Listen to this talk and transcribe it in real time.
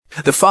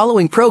The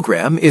following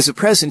program is a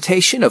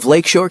presentation of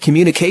Lakeshore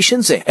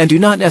Communications Inc. and do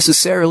not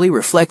necessarily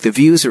reflect the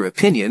views or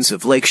opinions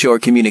of Lakeshore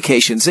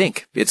Communications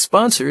Inc., its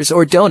sponsors,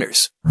 or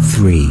donors.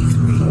 3,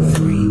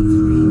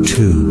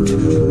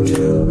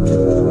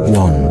 2,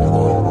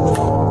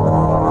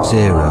 1,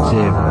 0.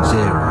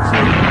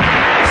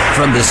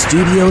 From the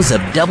studios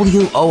of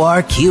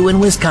WORQ in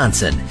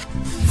Wisconsin,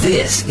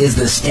 this is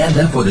the Stand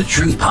Up for the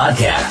Truth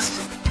podcast.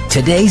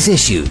 Today's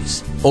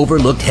issues,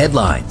 overlooked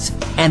headlines,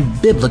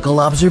 and biblical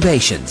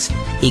observations,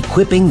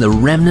 equipping the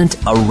remnant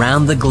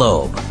around the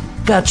globe.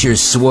 Got your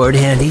sword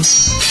handy?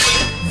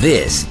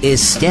 This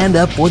is Stand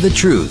Up for the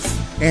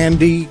Truth.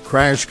 Andy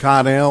Crash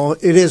Connell.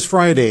 It is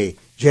Friday,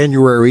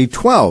 January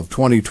 12,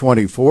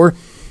 2024.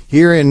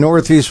 Here in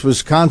northeast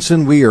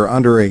Wisconsin, we are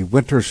under a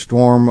winter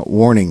storm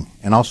warning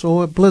and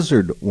also a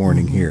blizzard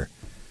warning here.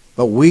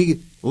 But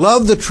we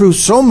love the truth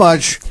so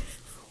much,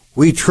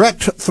 we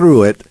trekked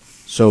through it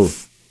so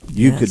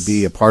you could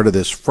be a part of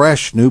this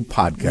fresh new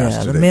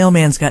podcast today. The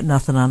mailman's got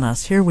nothing on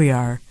us. Here we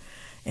are.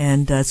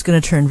 And it's going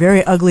to turn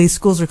very ugly.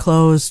 Schools are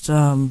closed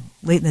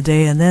late in the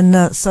day. And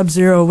then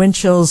sub-zero wind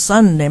chills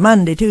Sunday,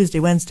 Monday, Tuesday,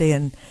 Wednesday,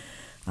 and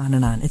on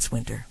and on. It's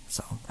winter.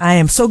 So I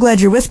am so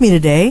glad you're with me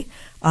today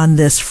on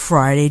this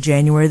Friday,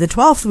 January the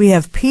 12th. We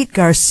have Pete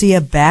Garcia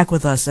back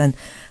with us. And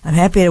I'm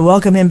happy to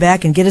welcome him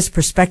back and get his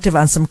perspective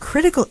on some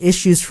critical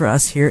issues for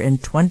us here in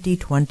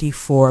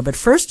 2024. But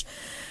first,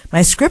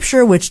 my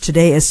scripture, which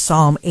today is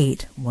Psalm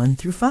 8, 1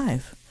 through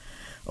 5.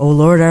 O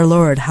Lord, our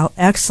Lord, how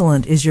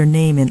excellent is your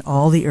name in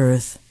all the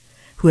earth,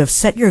 who have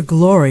set your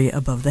glory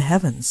above the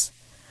heavens.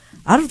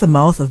 Out of the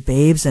mouth of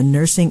babes and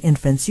nursing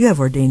infants you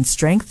have ordained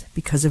strength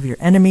because of your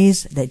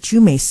enemies, that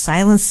you may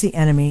silence the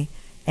enemy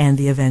and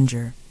the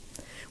avenger.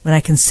 When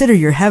I consider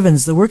your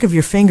heavens, the work of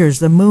your fingers,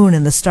 the moon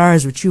and the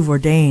stars which you've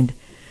ordained,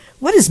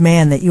 what is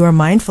man that you are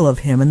mindful of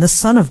him, and the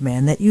son of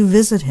man that you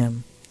visit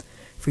him?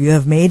 For you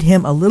have made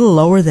him a little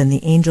lower than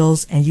the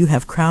angels, and you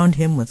have crowned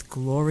him with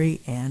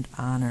glory and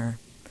honor.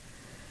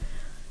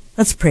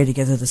 Let's pray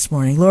together this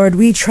morning. Lord,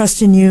 we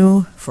trust in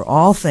you for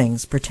all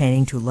things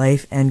pertaining to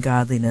life and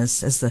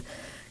godliness. As the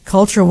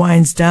culture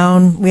winds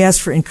down, we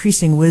ask for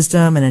increasing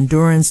wisdom and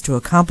endurance to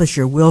accomplish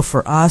your will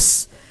for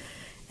us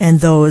and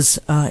those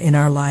in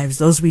our lives,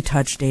 those we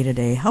touch day to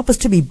day. Help us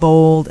to be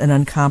bold and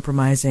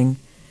uncompromising.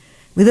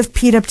 We lift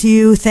Pete up to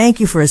you.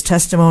 Thank you for his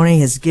testimony,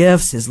 his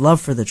gifts, his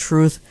love for the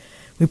truth.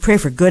 We pray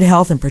for good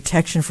health and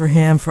protection for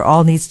him, for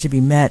all needs to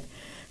be met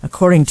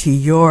according to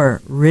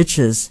your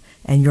riches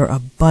and your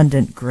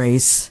abundant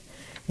grace.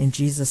 In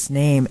Jesus'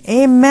 name,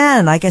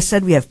 amen. Like I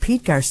said, we have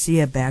Pete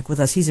Garcia back with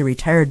us. He's a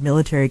retired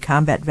military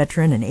combat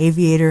veteran, an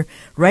aviator,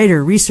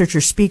 writer,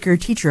 researcher, speaker,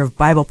 teacher of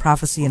Bible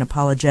prophecy and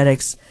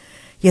apologetics.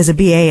 He has a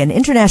BA in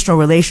International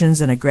Relations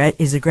and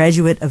is a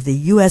graduate of the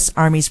U.S.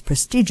 Army's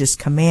prestigious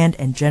Command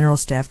and General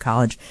Staff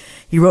College.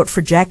 He wrote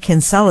for Jack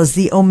Kinsella's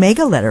The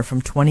Omega Letter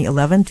from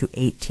 2011 to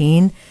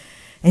 18.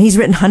 And he's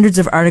written hundreds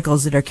of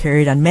articles that are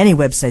carried on many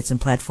websites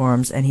and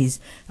platforms. And he's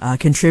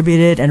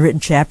contributed and written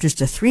chapters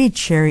to 3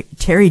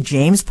 Terry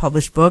James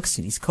published books.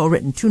 And he's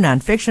co-written 2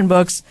 nonfiction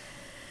books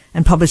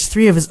and published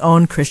 3 of his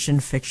own Christian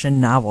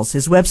fiction novels.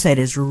 His website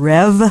is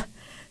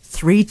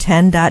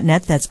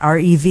rev310.net. That's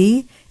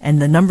REV. And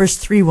the number's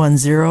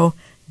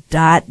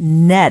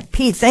 310.net.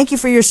 Pete, thank you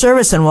for your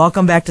service and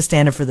welcome back to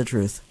Stand Up for the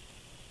Truth.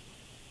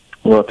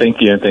 Well, thank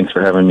you, and thanks for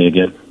having me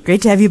again.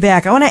 Great to have you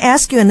back. I want to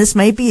ask you, and this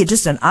might be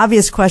just an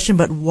obvious question,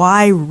 but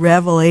why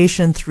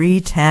Revelation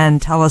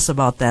 3:10? Tell us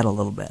about that a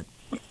little bit.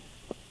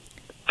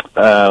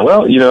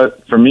 Well,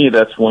 for me,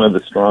 that's one of the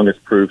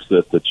strongest proofs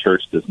that the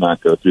church does not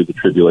go through the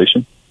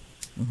tribulation.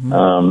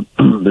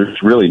 Mm-hmm.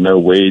 There's really no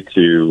way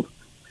to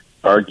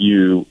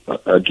argue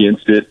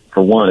against it.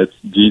 For one, it's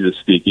Jesus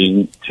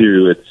speaking.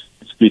 2, it's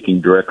speaking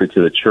directly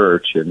to the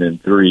church. And then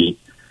 3,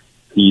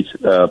 he's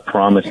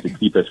promised to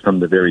keep us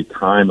from the very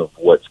time of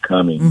what's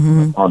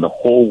coming on the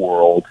whole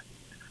world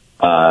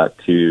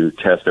to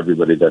test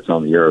everybody that's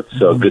on the earth.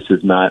 So this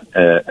is not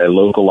a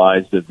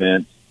localized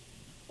event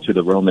to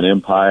the Roman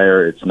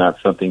Empire. It's not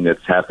something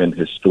that's happened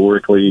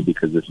historically,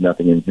 because there's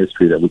nothing in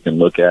history that we can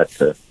look at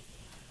to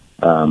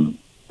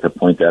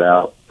point that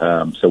out.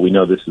 So we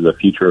know this is a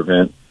future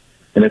event.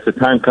 And it's a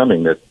time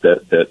coming that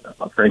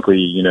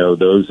frankly,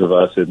 those of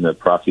us in the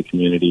prophecy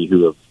community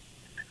who have,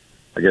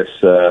 I guess,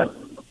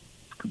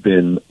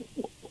 been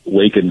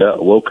wakened up. I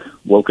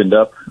don't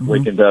know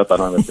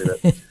how to say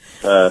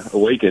that.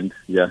 Awakened,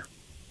 to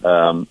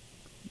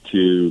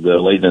the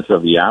lateness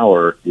of the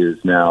hour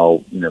is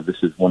now,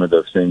 this is one of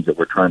those things that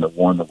we're trying to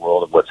warn the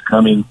world of what's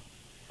coming.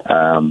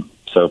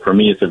 So for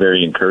me, it's a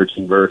very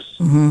encouraging verse,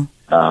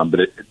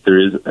 but there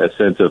is a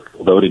sense of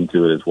loading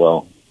to it as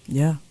well.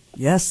 Yeah.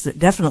 Yes, it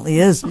definitely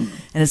is. And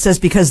it says,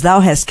 because thou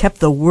hast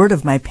kept the word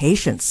of my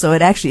patience. So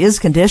it actually is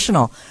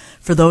conditional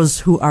for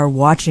those who are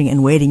watching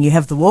and waiting. You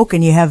have the woke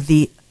and you have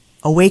the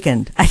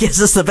awakened. I guess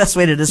that's the best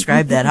way to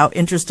describe that. How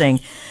interesting.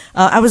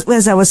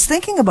 As I was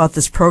thinking about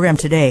this program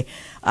today,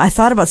 I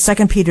thought about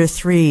 2 Peter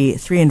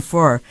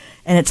 3:3-4,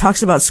 and it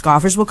talks about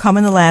scoffers will come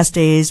in the last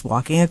days,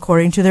 walking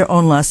according to their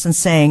own lusts, and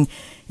saying,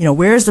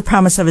 where is the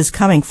promise of his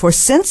coming? For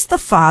since the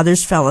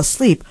fathers fell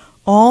asleep,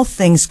 all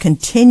things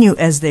continue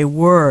as they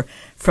were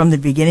from the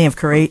beginning of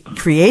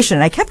creation.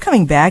 And I kept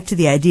coming back to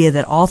the idea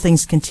that all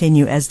things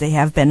continue as they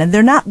have been. And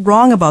they're not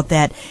wrong about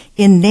that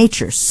in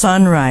nature.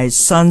 Sunrise,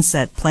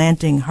 sunset,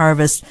 planting,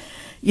 harvest.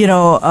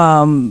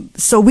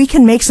 So we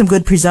can make some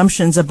good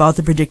presumptions about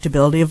the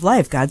predictability of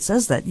life. God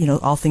says that,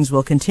 all things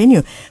will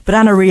continue. But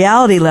on a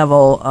reality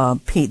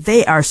level, Pete,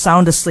 they are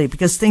sound asleep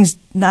because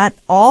not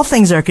all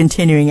things are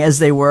continuing as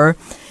they were,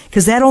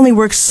 because that only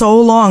works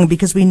so long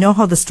because we know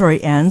how the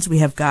story ends. We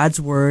have God's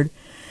word.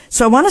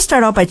 So I want to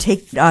start out by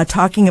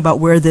talking about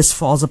where this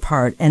falls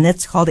apart, and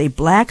it's called a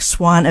Black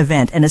Swan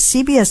event. And a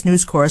CBS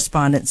News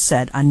correspondent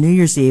said on New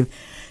Year's Eve,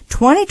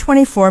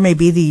 2024 may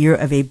be the year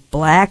of a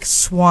Black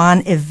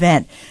Swan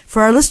event.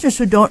 For our listeners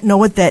who don't know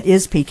what that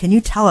is, Pete, can you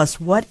tell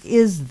us what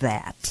is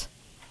that?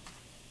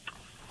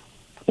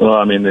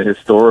 Well, the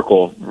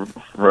historical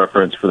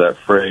reference for that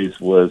phrase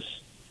was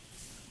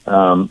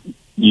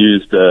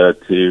used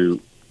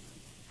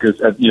because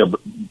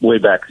way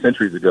back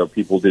centuries ago,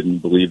 people didn't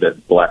believe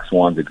that black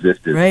swans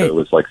existed. Right. So it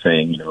was like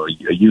saying,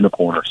 a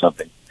unicorn or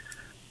something.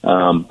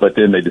 But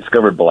then they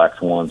discovered black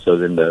swans. So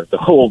then the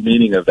whole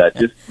meaning of that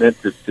just meant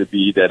to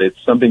be that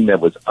it's something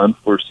that was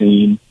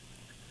unforeseen,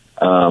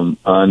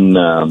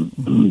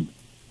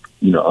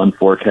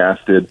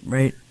 unforecasted.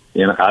 Right.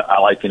 And I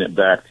liken it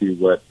back to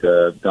what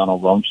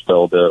Donald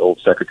Rumsfeld, the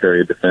old Secretary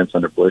of Defense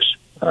under Bush,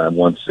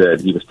 once said.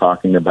 He was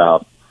talking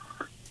about,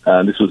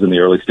 this was in the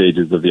early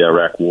stages of the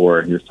Iraq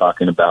War. He was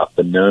talking about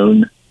the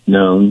known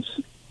knowns,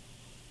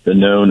 the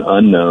known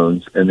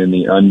unknowns, and then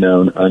the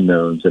unknown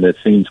unknowns. And it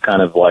seems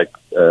kind of like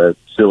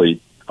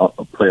silly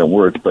play on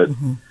words, but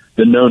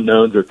the known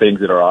knowns are things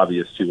that are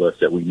obvious to us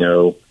that we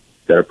know,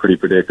 that are pretty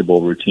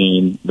predictable,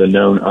 routine. The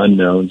known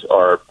unknowns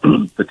are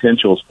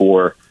potentials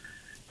for,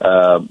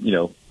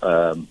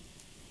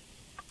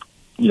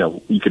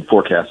 you could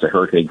forecast a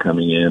hurricane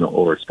coming in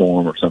or a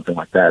storm or something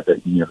like that,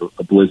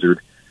 a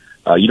blizzard.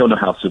 You don't know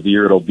how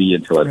severe it'll be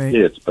until it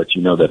hits, but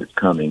you know that it's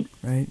coming.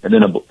 Right. And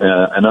then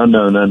an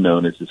unknown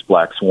unknown is this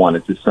black swan.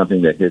 It's just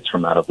something that hits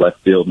from out of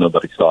left field.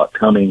 Nobody saw it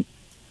coming,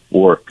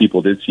 or if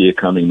people did see it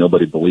coming,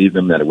 nobody believed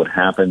them that it would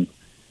happen.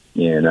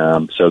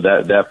 And so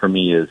that for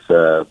me is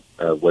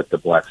what the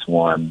black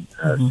swan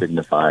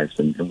signifies,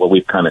 and what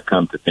we've kind of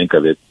come to think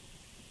of it,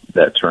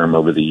 that term,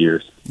 over the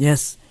years.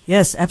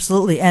 Yes,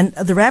 absolutely. And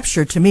the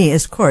rapture, to me,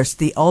 is, of course,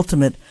 the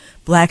ultimate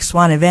black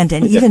swan event.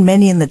 And even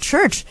many in the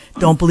church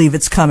don't believe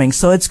it's coming.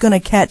 So it's going to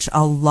catch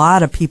a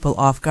lot of people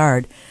off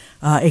guard,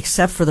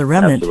 except for the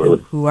remnant,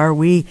 who are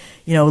we,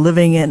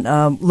 living in,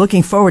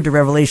 looking forward to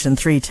Revelation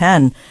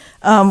 3:10.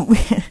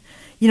 The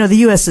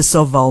U.S. is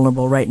so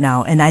vulnerable right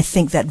now. And I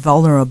think that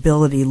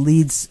vulnerability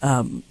lends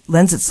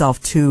itself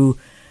to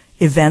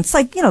events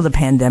like, the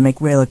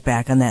pandemic. We look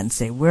back on that and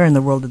say, where in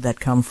the world did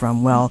that come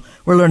from? Well,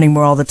 we're learning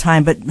more all the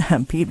time.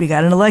 But, Pete, we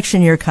got an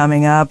election year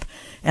coming up,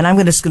 and I'm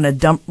just going to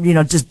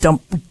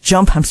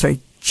jump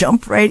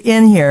right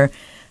in here.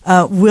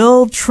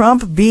 Will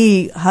Trump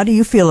be, how do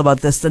you feel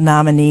about this, the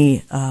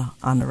nominee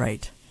on the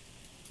right?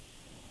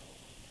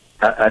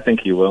 I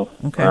think he will.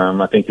 Okay.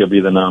 I think he'll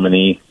be the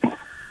nominee.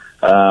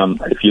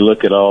 If you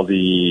look at all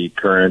the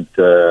current,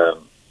 the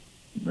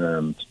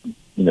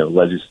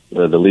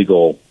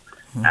legal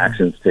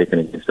actions taken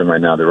against him right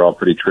now, they're all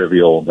pretty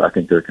trivial. I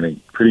think they're going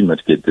to pretty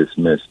much get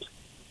dismissed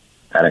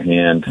out of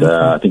hand.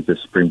 I think the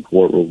Supreme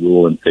Court will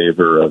rule in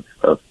favor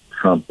of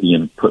Trump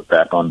being put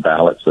back on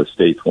ballots, so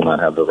states will not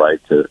have the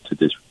right to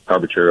just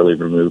arbitrarily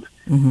remove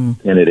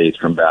candidates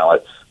from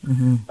ballots.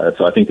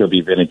 So I think he'll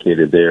be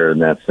vindicated there in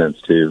that sense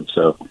too.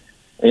 So,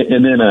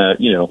 and then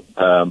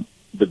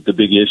the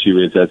big issue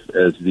is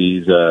as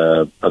these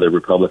other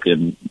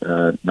Republican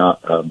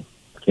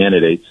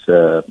candidates,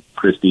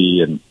 Christie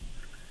and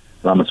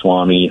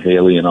Ramaswamy,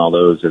 Haley, and all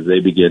those, as they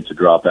begin to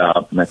drop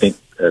out, and I think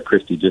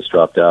Christie just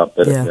dropped out,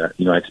 but I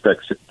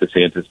expect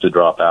DeSantis to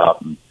drop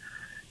out,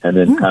 and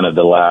then kind of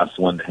the last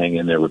one to hang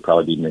in there would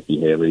probably be Nikki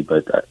Haley,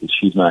 but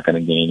she's not going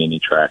to gain any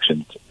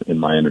traction, in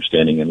my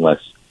understanding,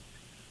 unless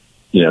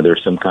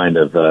there's some kind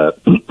of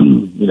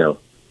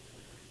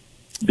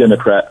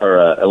Democrat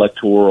or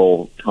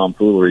electoral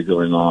tomfoolery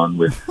going on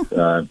with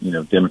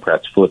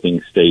Democrats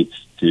flipping states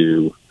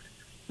to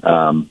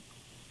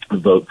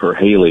vote for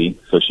Haley,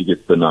 so she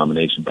gets the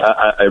nomination. But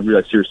I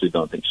seriously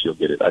don't think she'll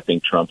get it. I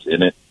think Trump's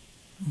in it,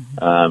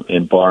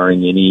 and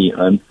barring any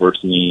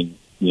unforeseen,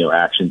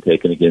 action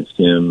taken against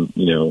him,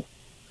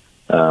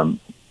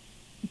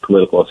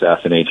 political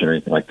assassination or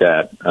anything like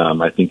that,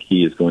 I think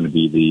he is going to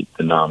be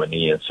the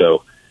nominee. And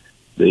so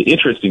the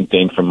interesting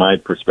thing from my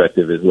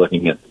perspective is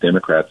looking at the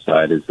Democrat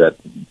side is that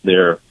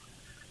they're,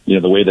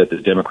 the way that the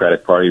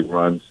Democratic Party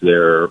runs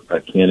their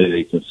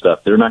candidates and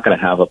stuff, they're not going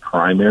to have a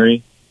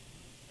primary.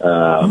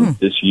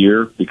 this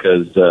year,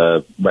 because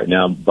right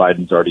now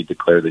Biden's already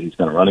declared that he's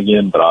going to run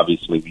again, but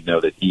obviously we know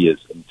that he is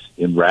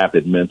in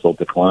rapid mental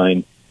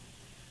decline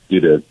due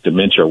to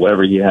dementia or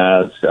whatever he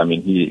has. I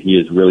mean, he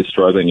is really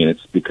struggling, and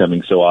it's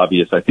becoming so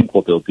obvious. I think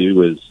what they'll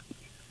do is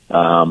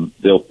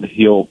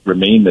he'll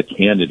remain the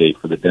candidate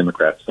for the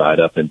Democrat side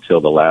up until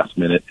the last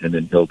minute, and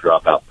then he'll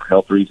drop out for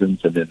health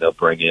reasons, and then they'll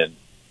bring in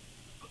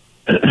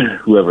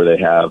whoever they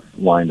have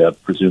lined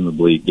up,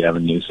 presumably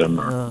Gavin Newsom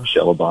or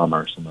Michelle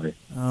Obama or somebody.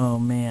 Oh,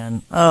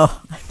 man.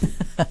 Oh,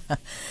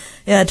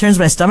 yeah, it turns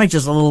my stomach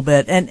just a little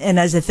bit. And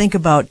as I think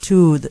about,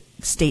 too, the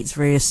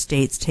various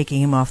states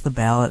taking him off the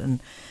ballot,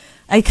 and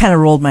I kind of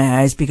rolled my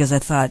eyes because I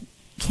thought,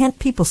 can't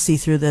people see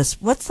through this?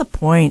 What's the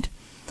point?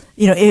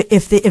 You know,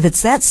 if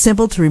it's that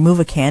simple to remove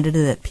a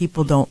candidate that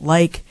people don't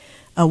like,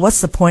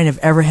 what's the point of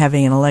ever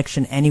having an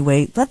election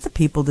anyway? Let the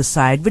people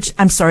decide, which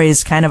I'm sorry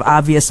is kind of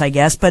obvious, I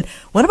guess. But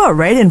what about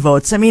write-in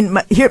votes? I mean,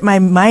 my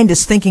mind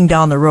is thinking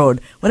down the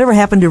road. Whatever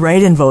happened to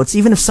write-in votes?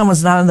 Even if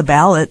someone's not on the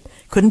ballot,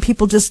 couldn't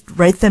people just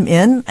write them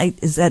in? I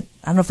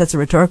don't know if that's a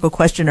rhetorical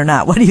question or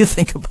not. What do you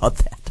think about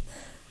that?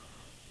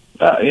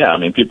 Yeah, I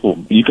mean,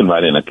 you can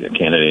write in a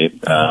candidate.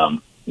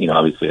 You know,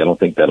 obviously, I don't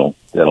think that'll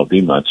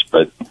do much,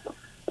 but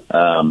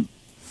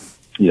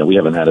you know, we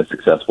haven't had a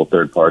successful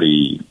third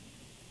party.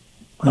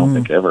 I don't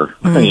think ever.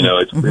 You know,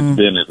 it's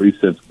been at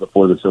least since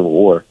before the Civil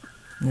War.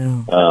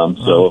 Yeah.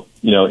 So,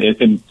 you know,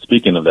 and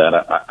speaking of that,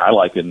 I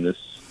liken this,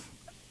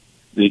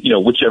 you know,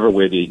 whichever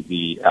way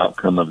the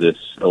outcome of this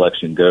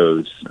election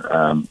goes,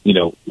 you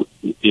know,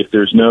 if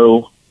there's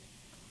no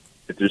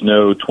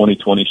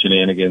 2020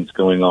 shenanigans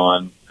going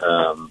on,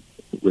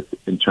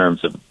 in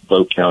terms of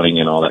vote counting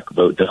and all that,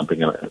 vote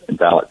dumping and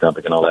ballot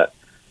dumping and all that,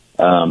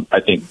 I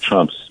think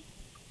Trump's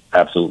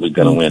absolutely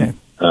going to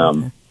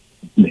win.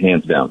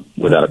 Hands down,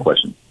 without a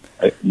question.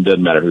 It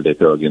doesn't matter who they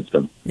throw against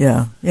them.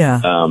 Yeah.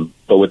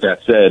 But with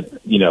that said,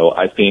 you know,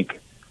 I think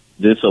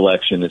this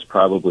election is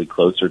probably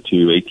closer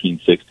to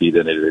 1860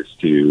 than it is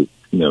to, you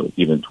know,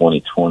 even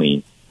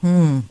 2020.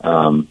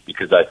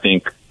 Because I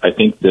think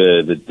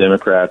the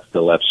Democrats,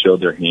 the left,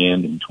 showed their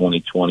hand in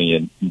 2020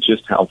 and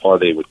just how far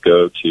they would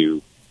go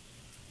to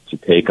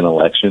take an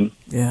election.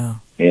 Yeah.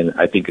 And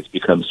I think it's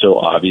become so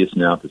obvious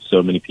now to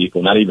so many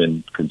people, not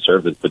even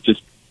conservatives, but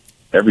just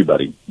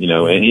everybody, you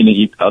know, and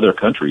in other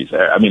countries.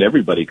 I mean,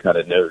 everybody kind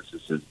of knows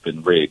this has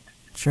been rigged.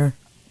 Sure.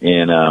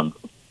 And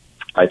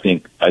I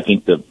think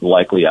the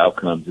likely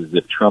outcomes is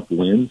if Trump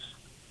wins,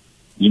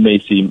 you may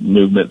see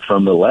movement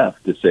from the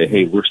left to say,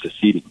 hey, we're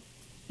seceding.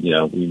 You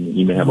know,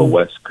 you may have a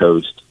West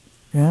Coast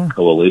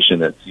coalition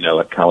that's, you know,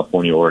 like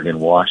California, Oregon,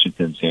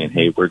 Washington saying,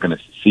 hey, we're going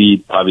to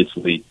secede.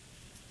 Obviously,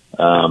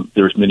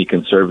 there's many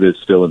conservatives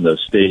still in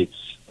those states,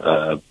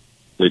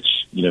 which,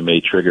 you know,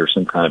 may trigger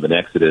some kind of an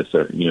exodus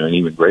or, you know, an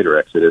even greater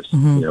exodus,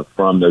 you know,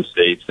 from those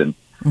states. And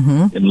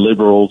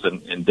liberals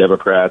and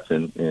Democrats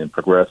and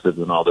progressives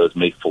and all those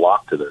may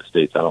flock to those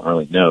states. I don't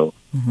really know.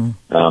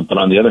 But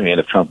on the other hand,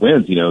 if Trump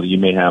wins, you know, you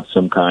may have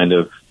some kind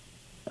of,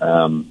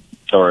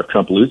 or if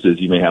Trump loses,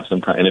 you may have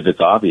some kind, and if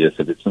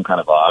it's some kind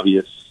of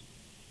obvious,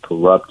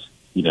 corrupt,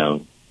 you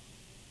know,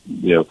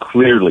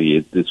 clearly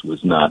this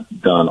was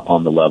not done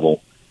on the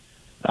level.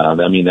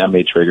 I mean, that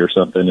may trigger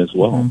something as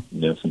well,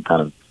 you know, some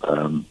kind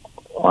of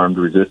armed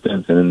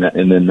resistance, and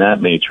then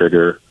that may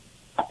trigger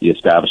the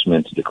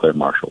establishment to declare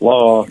martial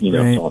law, you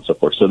know, so on and so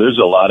forth. So there's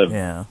a lot of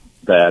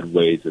bad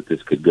ways that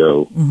this could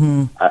go.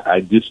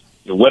 I just,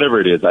 whatever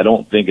it is, I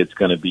don't think it's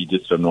going to be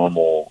just a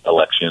normal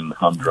election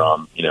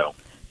humdrum, you know.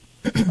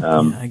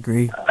 I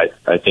agree.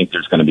 I think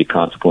there's going to be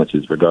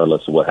consequences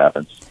regardless of what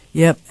happens.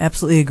 Yep,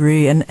 absolutely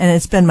agree. And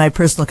it's been my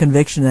personal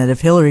conviction that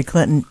if Hillary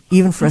Clinton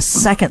even for a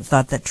second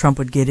thought that Trump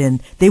would get in,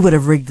 they would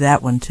have rigged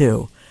that one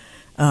too.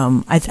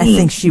 I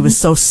think she was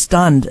so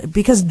stunned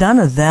because none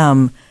of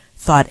them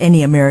thought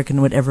any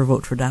American would ever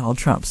vote for Donald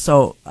Trump.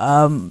 So,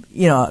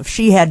 you know, if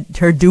she had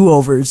her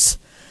do-overs,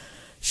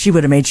 she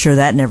would have made sure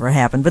that never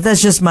happened. But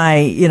that's just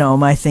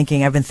my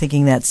thinking. I've been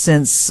thinking that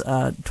since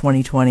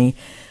 2020.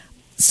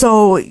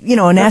 So, you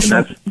know, that's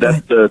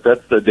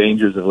the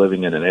dangers of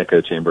living in an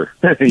echo chamber,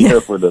 you know,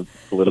 for the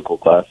political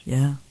class.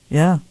 Yeah,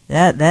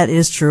 that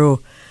is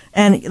true.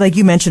 And like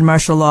you mentioned,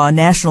 martial law,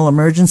 national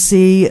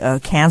emergency,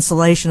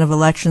 cancellation of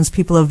elections.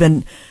 People have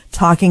been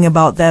talking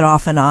about that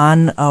off and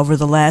on over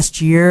the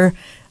last year.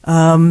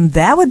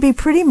 That would be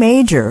pretty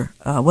major.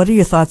 What are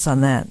your thoughts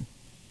on that?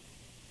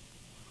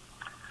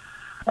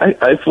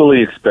 I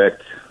fully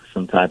expect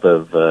some type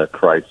of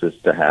crisis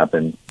to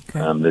happen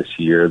this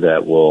year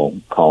that will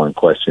call in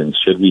question,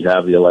 should we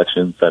have the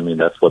elections? I mean,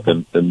 that's what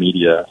the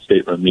media,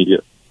 state-run media,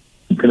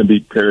 is going to be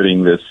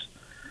parroting this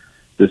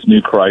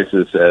new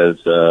crisis as,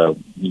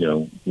 you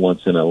know,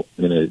 once in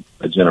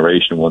a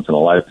generation, once in a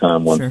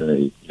lifetime, once in a,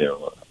 you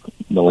know,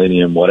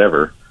 millennium,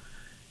 whatever.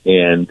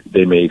 And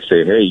they may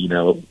say, hey, you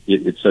know,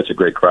 it's such a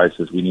great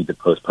crisis, we need to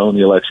postpone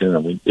the election.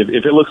 And if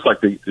it looks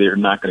like they're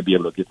not going to be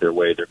able to get their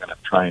way, they're going to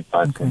try and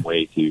find some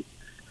way to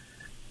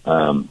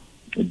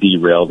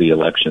derail the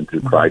election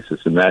through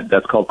crisis. And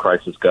that's called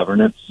crisis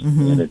governance.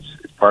 And it's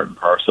part and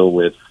parcel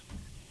with,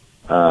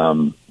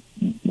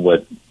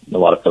 what a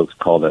lot of folks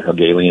call the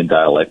Hegelian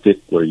dialectic,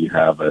 where you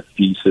have a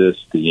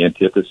thesis, the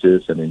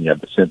antithesis, and then you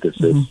have the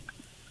synthesis.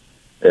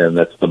 Mm-hmm. And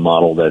that's the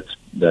model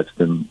that's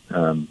been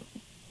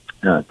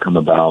come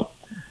about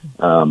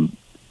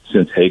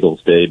since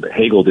Hegel's day. But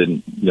Hegel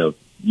didn't,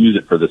 use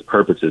it for this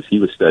purposes. He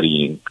was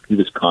studying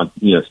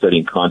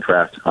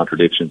contrast,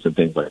 contradictions, and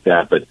things like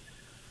that. But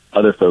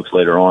other folks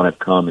later on have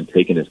come and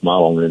taken his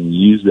model and then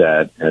used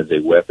that as a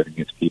weapon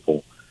against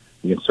people,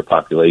 against their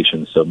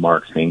population. So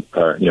Karl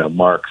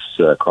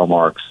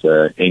Marx,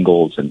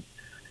 Engels,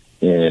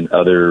 and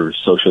other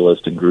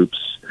socialist and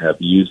groups have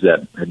used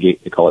that.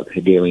 They call it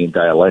Hegelian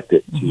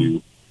dialectic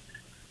to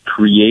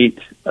create.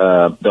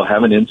 They'll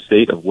have an end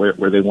state of where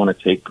they want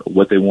to take,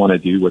 what they want to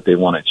do, what they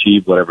want to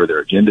achieve, whatever their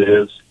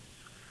agenda is.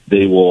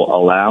 They will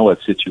allow a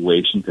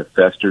situation to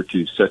fester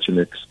to such an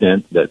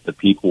extent that the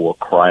people will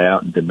cry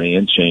out and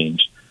demand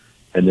change,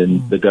 and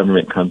then the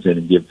government comes in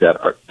and gives that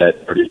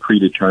already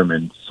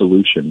predetermined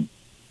solution.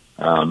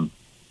 And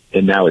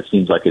now it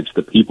seems like it's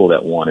the people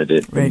that wanted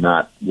it, right, and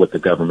not what the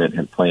government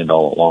had planned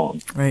all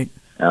along. Right.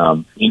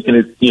 And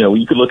it,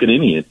 you could look at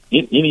any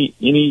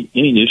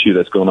issue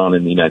that's going on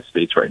in the United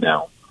States right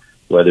now,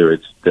 whether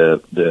it's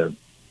the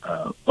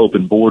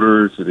open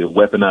borders, the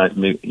weaponized,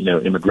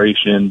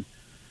 immigration,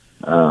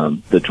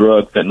 the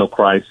drug fentanyl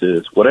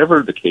crisis,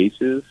 whatever the case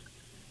is,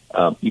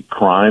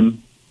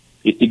 crime,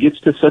 it gets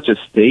to such a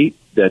state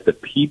that the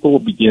people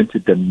begin to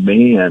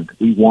demand,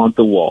 we want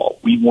the wall,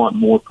 we want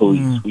more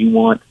police, we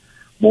want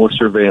more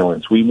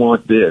surveillance, we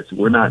want this,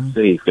 we're not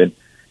safe, and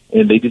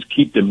they just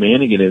keep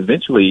demanding it. And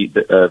eventually,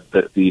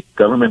 the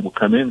government will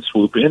come in,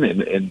 swoop in,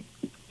 and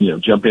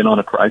jump in on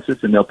a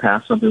crisis, and they'll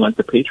pass something like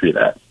the Patriot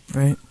Act,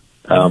 right,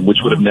 which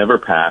would have never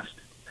passed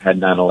had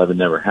 9/11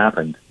 never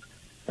happened.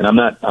 And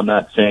I'm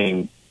not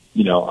saying,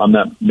 I'm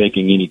not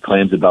making any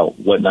claims about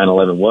what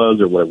 9/11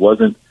 was or what it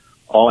wasn't.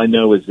 All I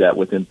know is that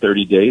within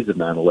 30 days of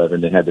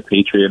 9/11, they had the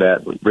Patriot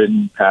Act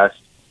written, passed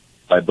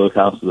by both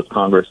houses of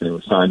Congress, and it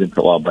was signed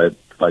into law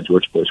by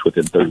George Bush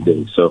within 30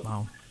 days.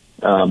 So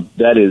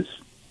that is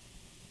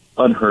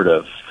unheard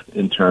of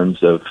in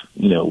terms of,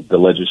 the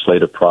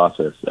legislative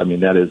process. I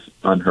mean, that is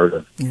unheard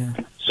of. Yeah.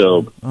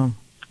 So,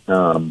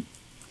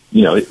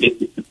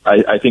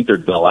 I think they're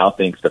going to allow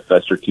things to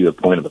fester to a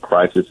point of a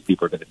crisis.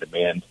 People are going to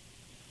demand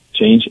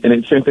change. And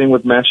it's the same thing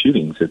with mass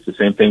shootings. It's the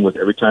same thing with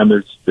every time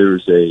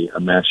there's a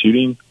mass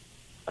shooting.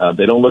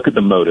 They don't look at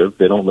the motive.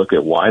 They don't look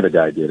at why the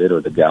guy did it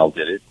or the gal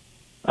did it.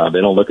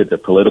 They don't look at the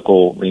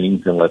political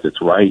leanings unless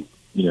it's right,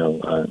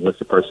 unless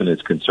the person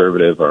is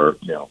conservative or,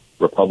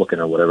 Republican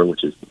or whatever,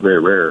 which is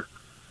very rare.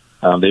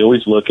 They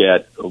always look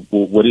at,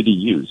 well, what did he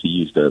use? He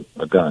used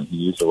a gun. He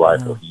used a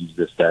rifle. He used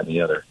this, that, and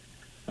the other.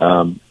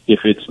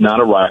 If it's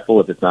not a rifle,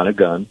 if it's not a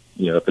gun,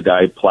 if the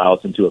guy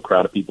plows into a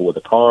crowd of people with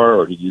a car,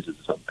 or he uses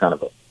some kind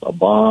of a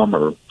bomb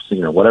or,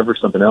 whatever,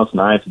 something else,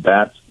 knives,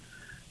 bats,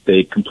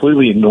 they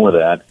completely ignore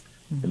that,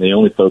 and they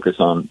only focus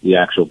on the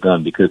actual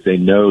gun because they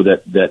know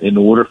that in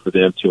order for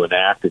them to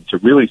enact and to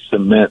really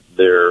cement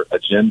their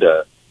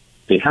agenda,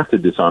 they have to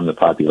disarm the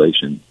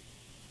population.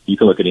 You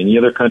can look at any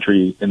other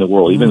country in the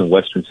world, even in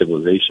Western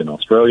civilization,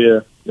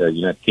 Australia, the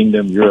United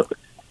Kingdom, Europe,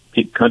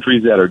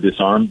 countries that are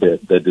disarmed,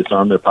 that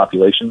disarm their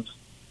populations,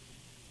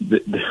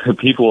 the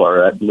people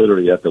are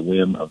literally at the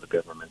whim of the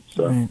government.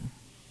 So, right.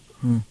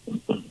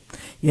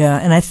 Yeah,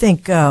 and I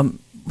think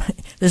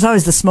there's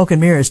always the smoke and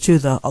mirrors too,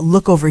 the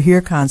look over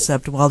here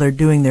concept while they're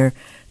doing their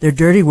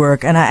dirty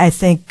work. And I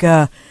think,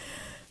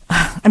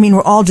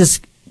 we're all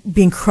just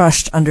being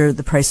crushed under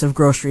the price of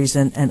groceries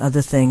and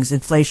other things.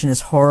 Inflation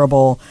is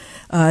horrible.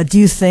 Do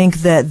you think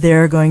that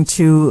they're going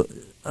to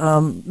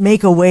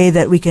make a way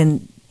that we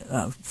can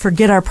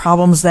forget our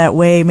problems that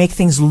way, make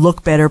things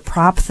look better,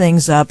 prop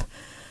things up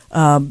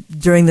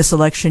during this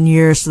election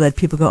year so that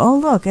people go, oh,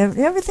 look,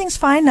 everything's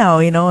fine now,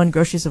 and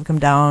groceries have come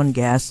down,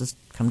 gas has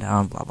come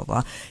down, blah, blah,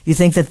 blah. You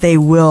think that they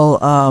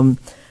will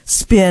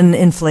spin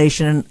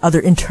inflation and other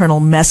internal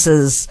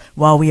messes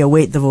while we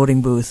await the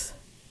voting booth?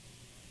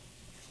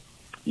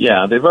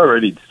 Yeah, they've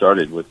already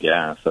started with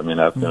gas. I mean,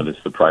 I've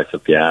noticed the price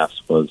of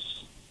gas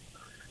was,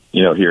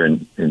 here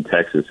in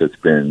Texas, it's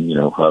been,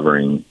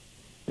 hovering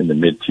in the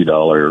mid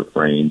 $2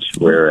 range,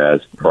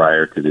 whereas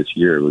prior to this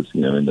year it was,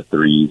 in the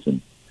threes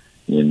and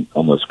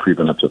almost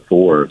creeping up to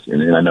fours.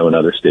 And I know in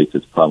other states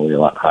it's probably a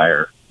lot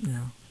higher.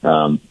 Yeah.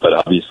 But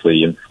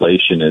obviously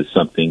inflation is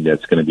something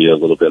that's going to be a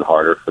little bit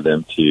harder for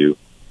them to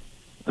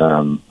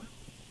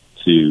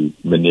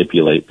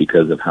manipulate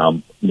because of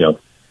how,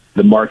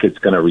 the market's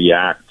going to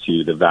react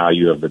to the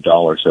value of the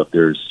dollar. So if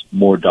there's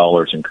more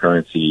dollars in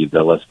currency,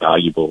 the less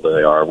valuable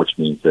they are, which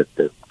means that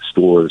the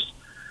stores,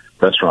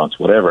 restaurants,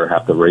 whatever,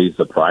 have to raise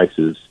the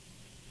prices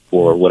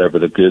for whatever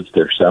the goods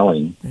they're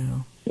selling. Yeah.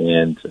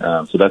 And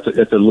so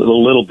it's a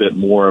little bit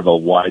more of a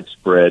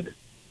widespread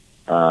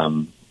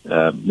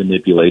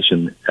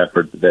manipulation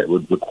effort that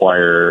would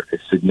require a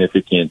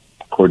significant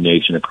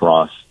coordination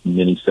across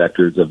many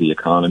sectors of the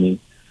economy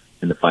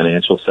and the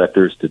financial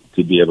sectors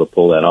to be able to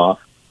pull that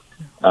off.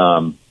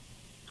 I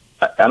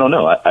don't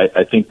know.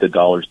 I think the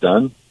dollar's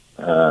done.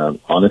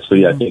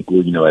 Honestly, I think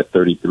we're, at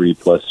 33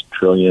 plus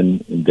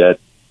trillion in debt.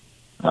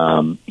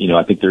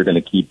 I think they're going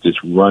to keep just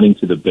running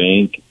to the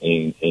bank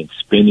and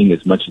spending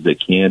as much as they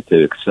can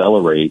to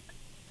accelerate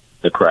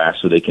the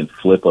crash so they can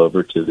flip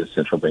over to the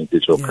central bank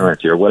digital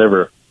currency or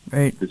whatever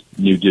this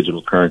new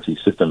digital currency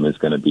system is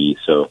going to be.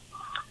 So,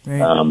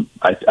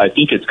 I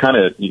think it's kind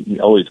of,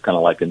 you always kind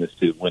of liken this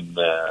to when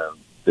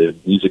the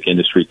music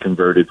industry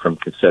converted from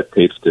cassette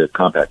tapes to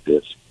compact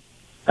discs.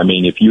 I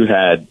mean, if you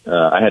had,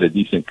 I had a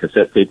decent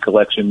cassette tape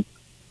collection,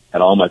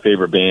 had all my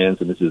favorite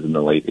bands, and this is in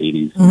the late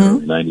 80s and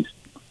early 90s.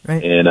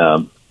 Right.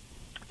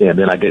 And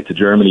then I get to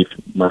Germany,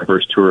 my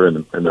first tour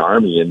in the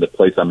Army, and the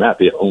place I'm at,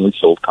 they only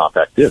sold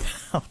compact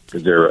discs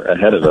because they're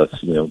ahead of us,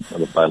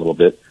 by a little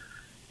bit.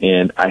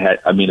 And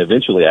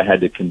eventually I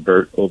had to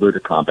convert over to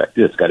compact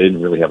disc. I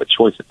didn't really have a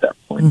choice at that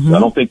point. So I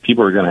don't think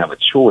people are going to have a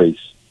choice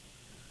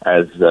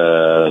as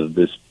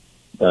this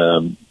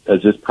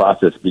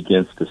process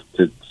begins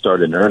to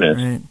start in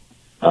earnest. Right.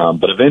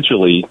 But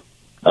eventually,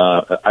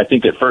 I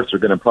think at first they're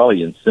going to probably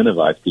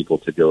incentivize people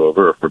to go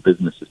over, or for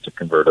businesses to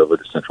convert over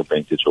to central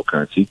bank digital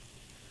currency.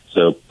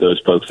 So those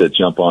folks that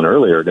jump on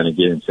earlier are going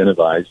to get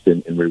incentivized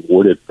and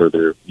rewarded for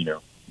their,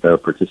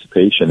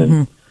 participation.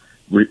 And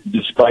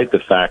despite the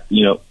fact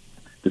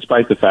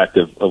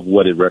of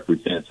what it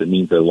represents, it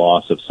means a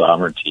loss of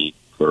sovereignty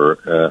for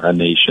a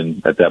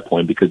nation at that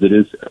point, because it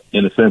is,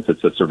 in a sense,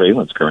 it's a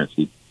surveillance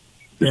currency.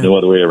 There's no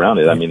other way around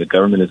it. I mean, the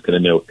government is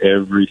going to know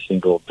every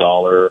single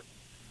dollar,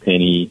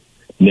 penny,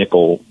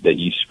 nickel that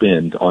you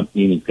spend on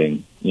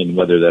anything, and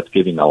whether that's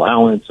giving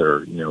allowance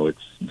or,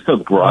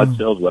 it's garage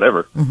sales,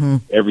 whatever,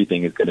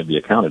 everything is going to be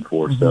accounted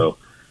for. So,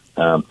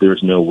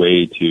 there's no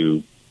way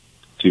to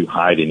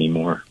hide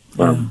anymore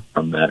from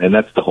that. And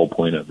that's the whole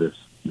point of this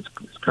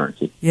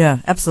currency. Yeah,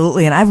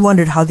 absolutely. And I've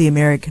wondered how the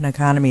American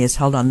economy has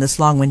held on this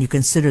long when you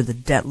consider the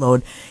debt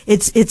load.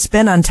 It's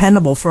been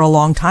untenable for a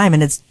long time,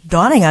 and it's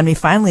dawning on me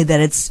finally that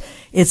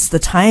it's the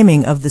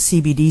timing of the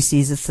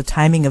CBDCs, it's the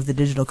timing of the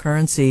digital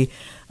currency,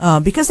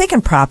 because they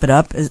can prop it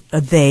up.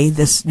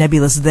 This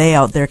nebulous they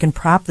out there can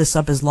prop this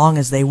up as long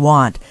as they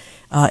want,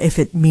 if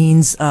it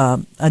means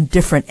a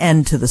different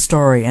end to the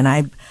story. And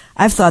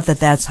I've thought that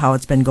that's how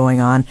it's been going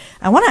on.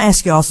 I want to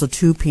ask you also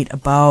too, Pete,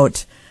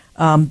 about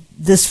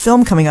this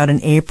film coming out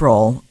in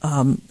April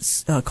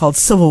called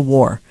Civil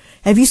War.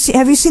 Have you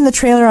seen the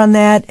trailer on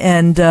that?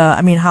 And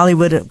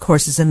Hollywood, of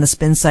course, is in the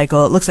spin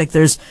cycle. It looks like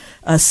there's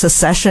a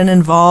secession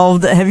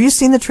involved. Have you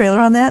seen the trailer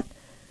on that?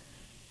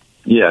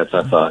 Yes,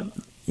 I saw it.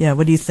 Yeah,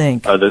 what do you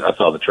think? I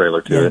saw the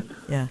trailer to it.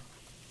 Yeah.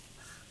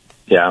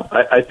 Yeah,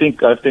 I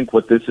think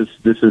what this is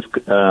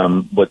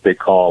what they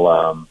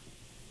call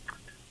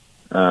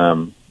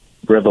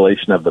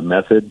revelation of the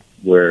method,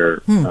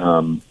 where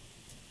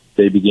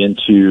they begin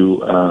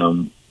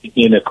to,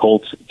 in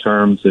occult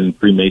terms and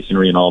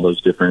Freemasonry and all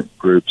those different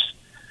groups,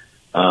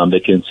 they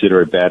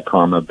consider it bad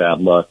karma, bad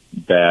luck,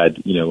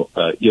 bad,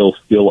 ill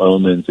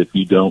omens if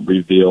you don't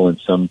reveal in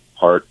some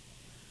part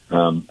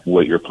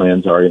what your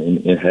plans are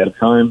ahead of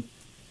time.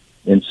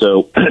 And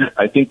so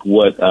I think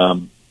what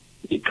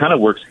it kind of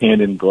works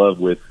hand in glove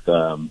with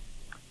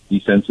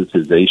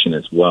desensitization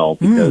as well,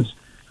 because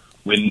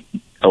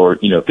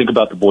think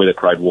about the boy that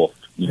cried wolf.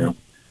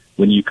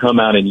 When you come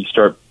out and you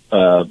start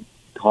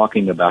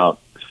talking about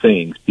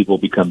things, people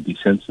become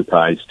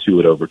desensitized to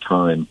it over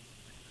time.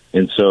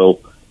 And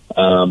so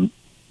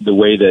the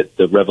way that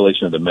the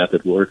revelation of the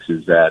method works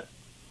is that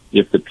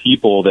if the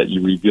people that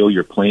you reveal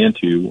your plan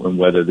to, and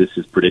whether this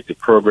is predictive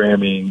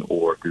programming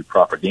or through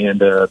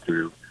propaganda,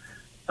 through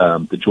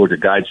the Georgia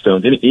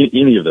Guidestones,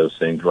 any of those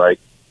things, right?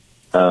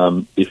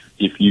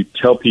 If you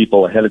tell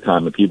people ahead of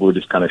time, and people would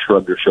just kind of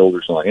shrug their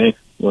shoulders and like, hey,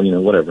 well,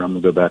 whatever, I'm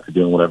going to go back to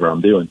doing whatever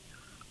I'm doing.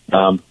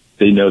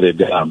 They know they've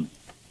got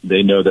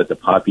they know that the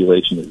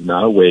population is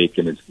not awake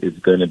and is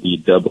going to be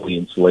doubly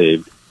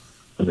enslaved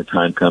when the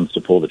time comes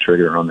to pull the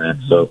trigger on that.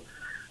 So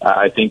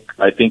I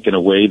think in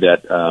a way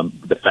that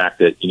the fact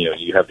that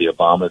you have the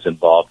Obamas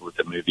involved with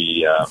the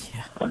movie,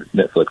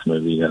 Netflix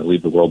movie,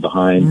 Leave the World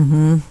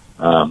Behind,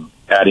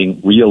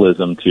 adding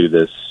realism to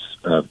this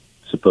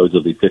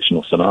supposedly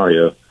fictional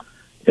scenario,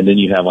 and then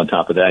you have on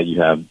top of that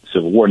you have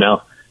Civil War.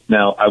 Now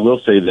I will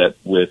say that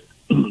with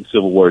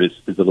Civil War it's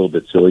a little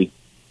bit silly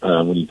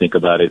when you think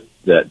about it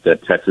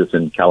that Texas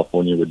and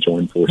California would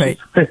join forces,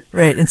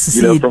 right, and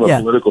secede, from a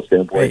political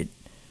standpoint.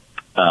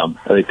 Right.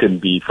 They couldn't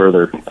be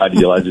further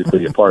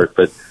ideologically apart,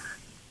 but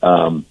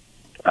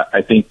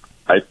I think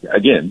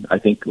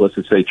let's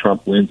just say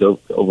Trump wins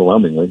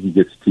overwhelmingly. He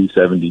gets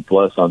 270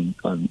 plus on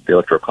the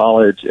Electoral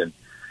College,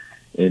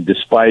 and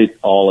despite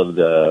all of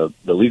the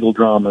legal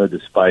drama,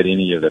 despite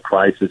any of the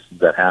crisis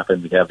that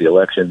happened, we have the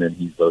election and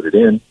he's voted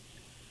in.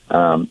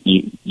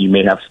 You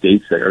may have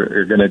states that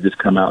are going to just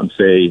come out and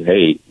say,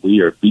 hey,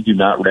 we do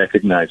not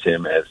recognize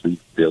him as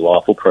the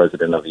lawful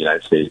president of the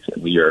United States,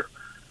 and we are,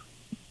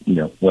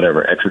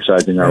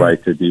 exercising our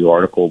right to do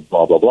article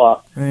blah, blah,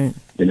 blah in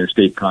their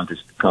state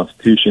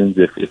constitutions.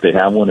 If they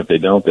have one, if they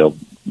don't, they'll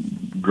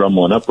drum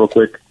one up real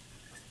quick.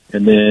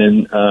 And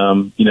then,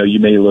 you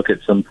may look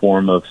at some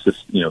form of,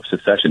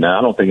 secession. Now,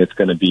 I don't think it's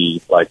going to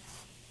be like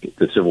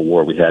the Civil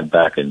War we had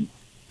back in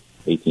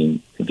the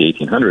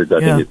 1800s. I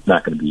think it's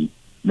not going to be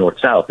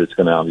north-south. It's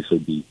going to obviously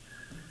be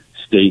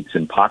states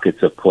and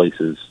pockets of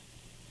places,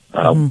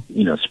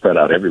 spread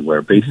out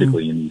everywhere,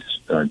 basically in these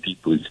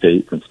deep blue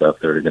states and stuff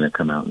that are going to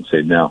come out and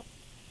say no.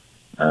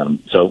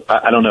 So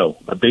I don't know.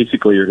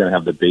 Basically, you're going to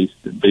have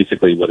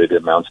basically what it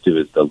amounts to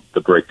is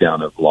the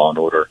breakdown of law and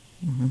order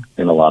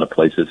in a lot of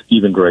places,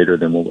 even greater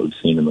than what we've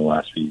seen in the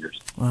last few years.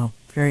 Wow,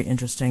 very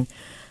interesting.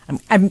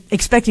 I'm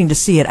expecting to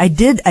see it. I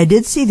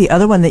did see the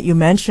other one that you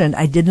mentioned.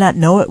 I did not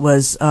know it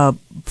was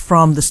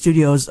from the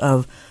studios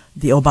of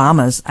the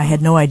Obamas. I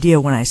had no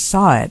idea when I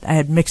saw it. I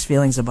had mixed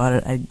feelings about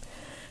it.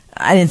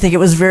 I didn't think it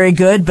was very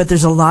good, but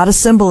there's a lot of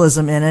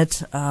symbolism in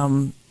it.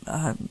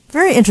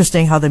 Very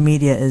interesting how the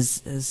media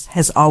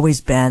has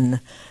always been.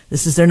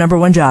 This is their number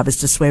one job, is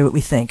to sway what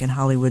we think, and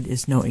Hollywood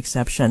is no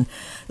exception.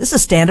 This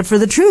is Stand Up for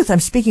the Truth.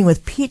 I'm speaking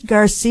with Pete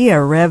Garcia,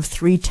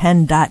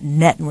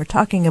 Rev310.net, and we're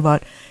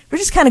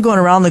just kind of going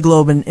around the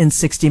globe in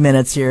 60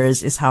 minutes here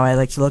is how I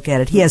like to look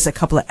at it. He has a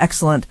couple of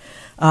excellent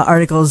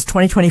articles,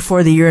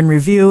 2024, the year in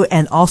review,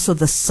 and also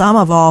the sum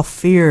of all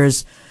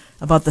fears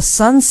about the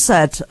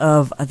sunset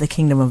of the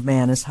kingdom of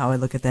man is how I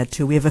look at that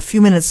too. We have a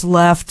few minutes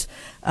left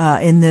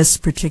in this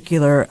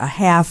particular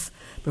half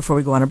before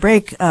we go on a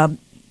break.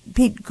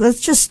 Pete,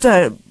 let's just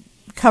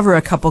cover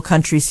a couple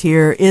countries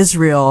here.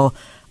 Israel,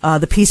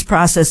 the peace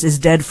process is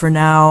dead for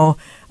now.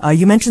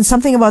 You mentioned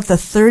something about the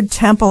third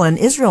temple, and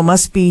Israel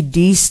must be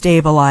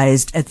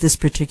destabilized at this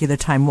particular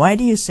time. Why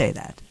do you say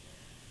that?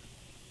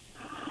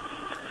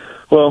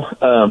 Well,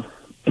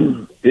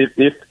 if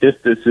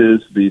this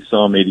is the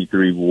Psalm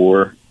 83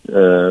 war,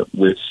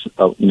 which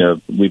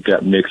we've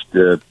got mixed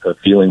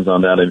feelings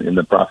on that in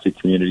the prophecy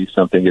community.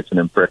 Some think it's an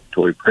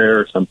imprecatory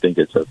prayer. Some think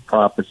it's a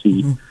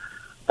prophecy,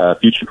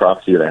 future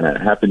prophecy that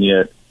hasn't happened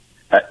yet.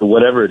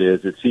 Whatever it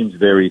is, it seems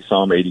very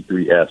Psalm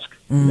 83-esque.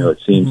 It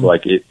seems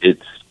like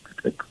it's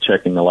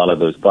checking a lot of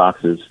those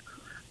boxes.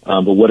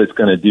 But what it's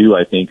going to do,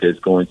 I think, is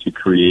going to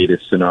create a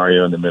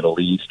scenario in the Middle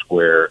East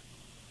where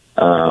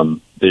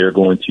they are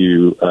going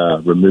to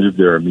remove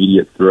their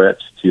immediate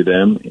threats to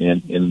them,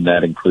 and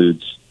that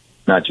includes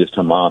not just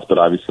Hamas, but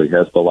obviously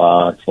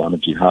Hezbollah, Islamic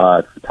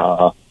Jihad,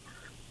 Fatah,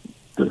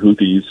 the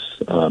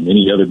Houthis,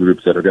 any other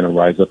groups that are going to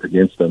rise up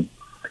against them.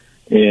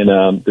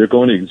 And they're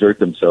going to exert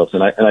themselves.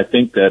 And I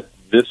think that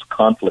this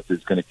conflict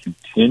is going to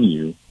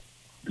continue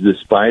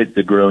despite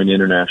the growing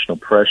international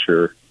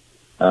pressure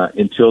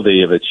until they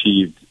have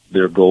achieved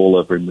their goal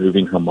of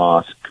removing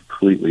Hamas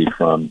completely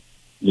from,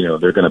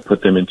 they're going to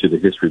put them into the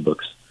history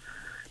books.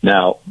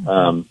 Now,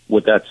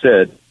 with that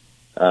said,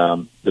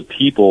 the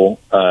people,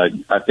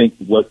 I think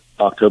what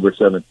October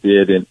 7th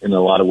did in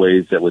a lot of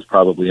ways that was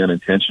probably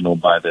unintentional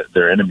by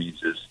their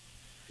enemies is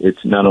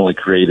it's not only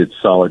created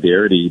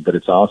solidarity, but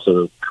it's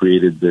also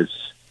created this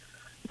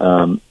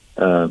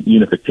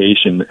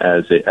unification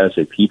as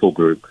a people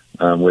group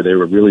where they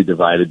were really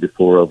divided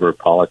before over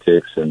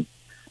politics and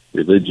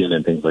religion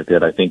and things like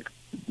that. I think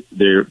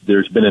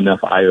there's been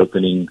enough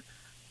eye-opening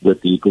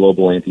with the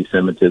global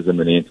anti-Semitism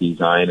and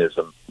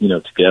anti-Zionism,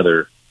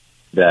 together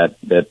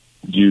that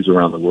Jews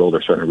around the world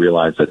are starting to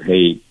realize that,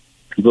 hey,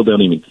 people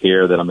don't even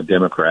care that I'm a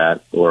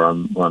Democrat or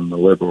I'm a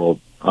liberal.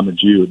 I'm a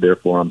Jew,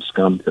 therefore I'm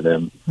scum to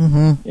them.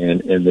 And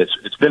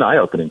it's been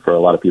eye-opening for a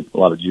lot of people,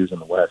 a lot of Jews in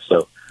the West.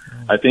 So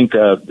I think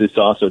this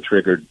also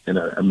triggered in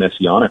a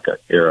Messianic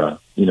era.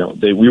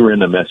 We were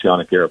in a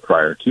Messianic era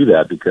prior to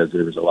that because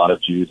there was a lot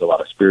of Jews, a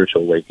lot of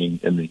spiritual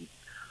awakening in the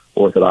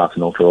Orthodox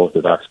and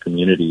ultra-Orthodox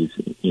communities,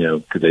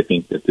 because they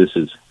think that this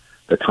is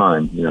the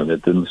time,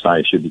 that the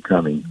Messiah should be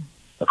coming,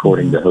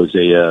 according to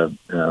Hosea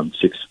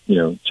 6,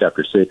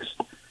 chapter 6,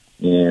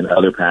 and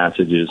other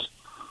passages,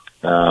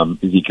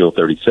 Ezekiel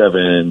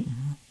 37.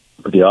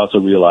 But they also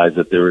realized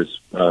that there was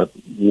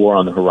war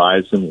on the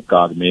horizon with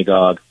Gog and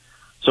Magog.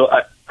 So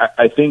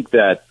I think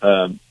that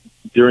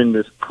during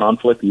this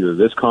conflict, either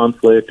this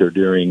conflict or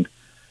during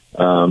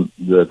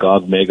the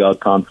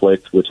Gog-Magog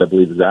conflict, which I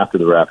believe is after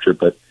the rapture,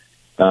 but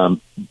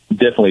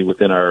definitely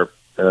within our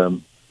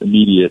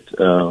immediate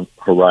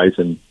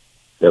horizon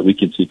that we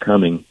can see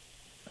coming,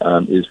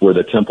 is where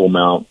the Temple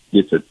Mount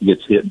gets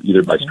hit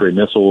either by stray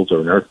missiles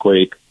or an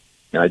earthquake.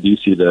 And I do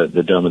see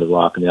the Dome of the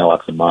Rock and the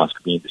Al-Aqsa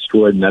Mosque being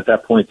destroyed. And at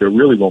that point, there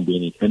really won't be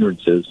any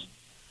hindrances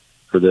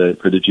for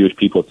the Jewish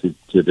people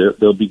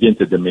they'll begin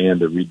to demand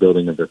the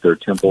rebuilding of the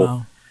third temple.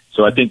 Wow.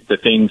 So I think the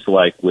things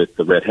like with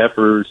the red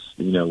heifers,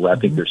 I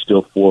think there's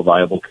still 4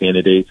 viable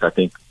candidates. I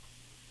think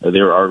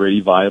they're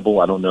already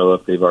viable. I don't know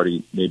if they've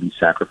already maybe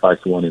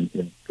sacrificed one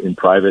in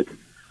private,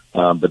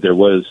 but there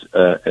was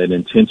an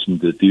intention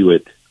to do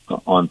it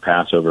on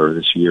Passover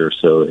this year,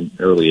 so in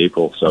early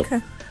April. So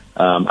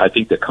I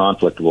think the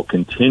conflict will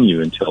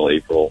continue until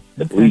April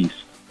at least.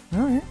 All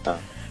right.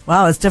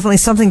 Wow, it's definitely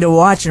something to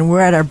watch, and we're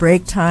at our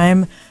break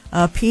time.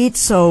 Pete.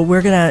 So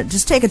we're going to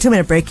just take a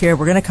 2-minute break here.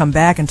 We're going to come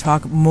back and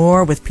talk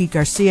more with Pete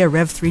Garcia,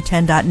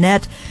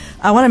 Rev310.net.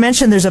 I want to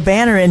mention there's a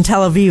banner in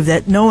Tel Aviv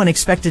that no one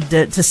expected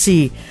to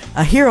see.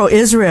 Hear, O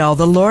Israel,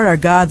 the Lord our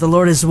God, the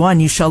Lord is one.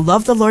 You shall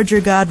love the Lord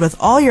your God with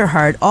all your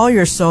heart, all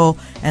your soul,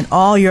 and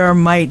all your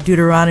might.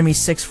 Deuteronomy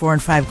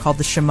 6:4-5, called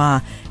the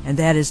Shema. And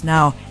that is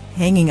now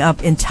hanging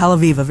up in Tel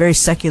Aviv, a very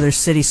secular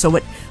city. So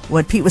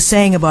what Pete was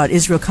saying about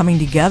Israel coming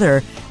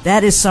together,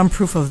 that is some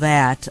proof of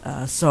that.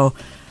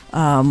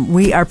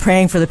 We are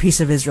praying for the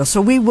peace of Israel.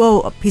 So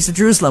peace of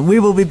Jerusalem. We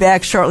will be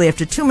back shortly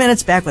after 2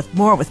 minutes, back with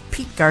more with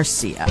Pete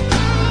Garcia.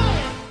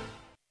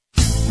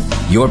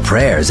 Your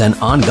prayers and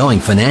ongoing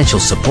financial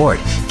support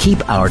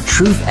keep our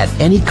Truth at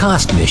Any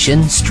Cost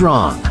mission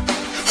strong.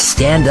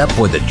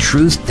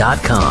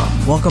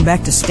 StandUpForTheTruth.com. Welcome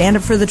back to Stand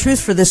Up for the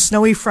Truth for this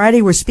snowy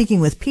Friday. We're speaking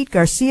with Pete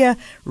Garcia,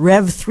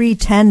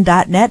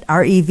 Rev310.net,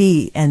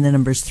 REV, and the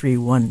number's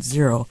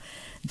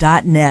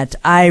 310.net.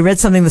 I read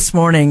something this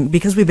morning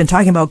because we've been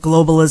talking about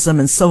globalism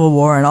and civil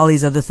war and all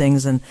these other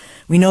things, and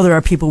we know there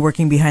are people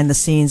working behind the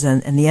scenes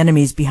and the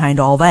enemies behind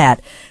all that.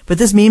 But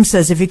this meme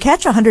says, if you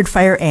catch 100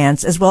 fire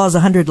ants as well as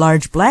 100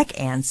 large black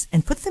ants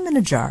and put them in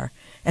a jar,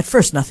 at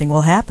first nothing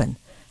will happen.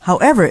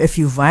 However, if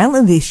you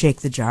violently shake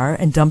the jar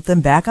and dump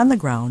them back on the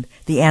ground,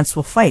 the ants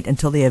will fight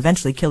until they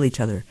eventually kill each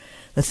other.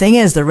 The thing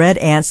is, the red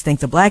ants think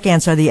the black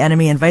ants are the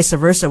enemy and vice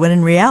versa, when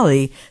in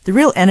reality, the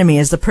real enemy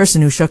is the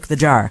person who shook the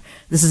jar.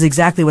 This is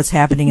exactly what's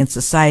happening in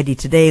society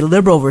today.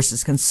 Liberal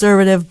versus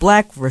conservative,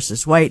 black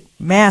versus white,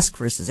 mask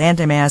versus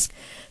anti-mask.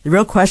 The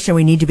real question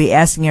we need to be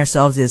asking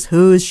ourselves is,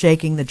 who's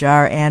shaking the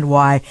jar and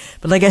why?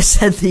 But like I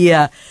said,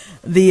 the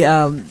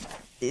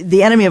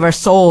enemy of our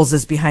souls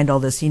is behind all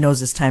this. He knows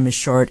his time is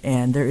short,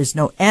 and there is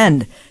no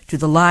end to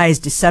the lies,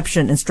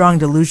 deception, and strong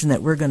delusion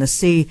that we're going to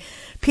see.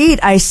 Pete,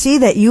 I see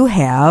that you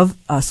have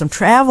some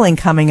traveling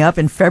coming up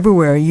in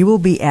February. You will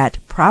be at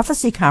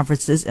prophecy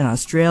conferences in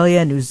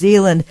Australia, New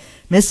Zealand,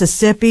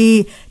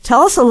 Mississippi.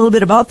 Tell us a little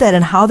bit about that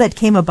and how that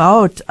came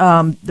about.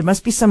 There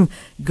must be some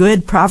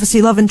good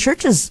prophecy-loving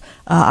churches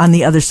on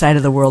the other side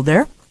of the world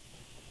there.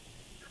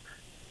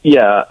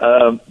 Yeah,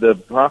 the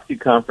prophecy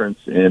conference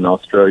in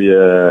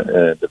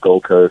Australia, the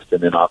Gold Coast,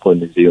 and in Auckland,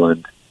 New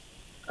Zealand.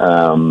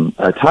 Tom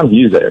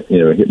Hughes,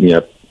 hit me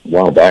up a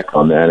while back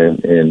on that,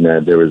 and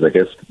there was, I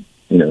guess,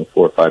 4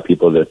 or 5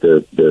 people that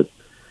the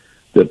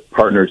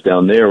partners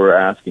down there were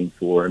asking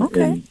for, and,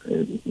 okay.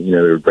 and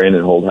there were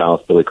Brandon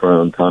Holdhouse, Billy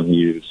Crone, Tom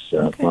Hughes,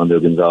 Rondo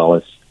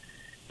Gonzalez,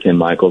 Ken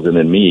Michaels, and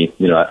then me.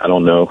 I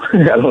don't know,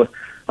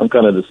 I'm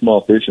kind of the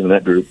small fish in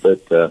that group,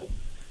 but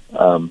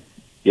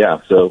yeah,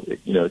 so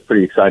it's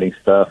pretty exciting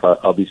stuff.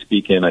 I'll be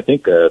speaking, I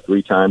think,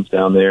 3 times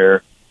down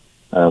there.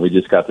 We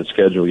just got the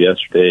schedule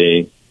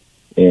yesterday,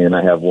 and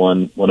I have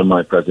one of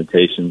my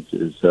presentations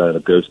is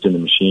Ghost in the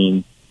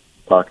Machine,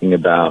 talking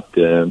about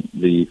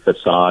the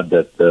facade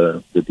that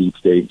the deep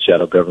state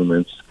shadow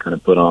governments kind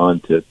of put on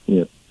to,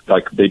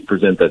 like they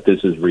present that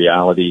this is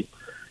reality,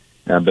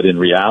 but in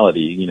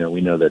reality,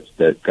 we know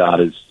that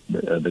God is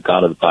the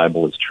God of the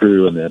Bible is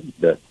true, and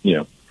that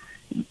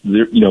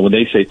when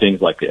they say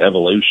things like the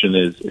evolution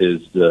is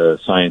the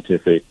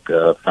scientific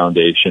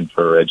foundation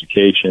for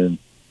education,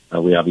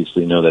 we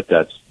obviously know that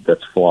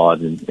that's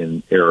flawed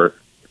and error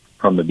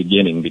from the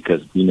beginning,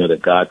 because we know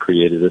that God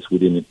created us. We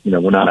didn't,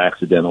 we're not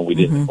accidental. We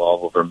didn't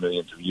evolve over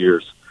millions of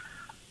years,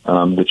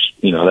 which,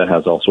 that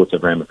has all sorts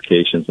of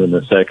ramifications. And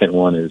the second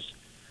one is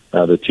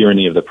the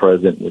tyranny of the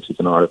present, which is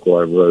an article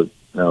I wrote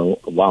a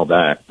while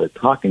back, but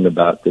talking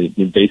about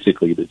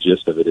basically the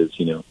gist of it is,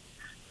 being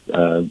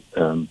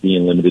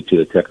limited to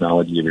the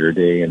technology of your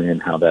day and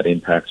how that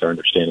impacts our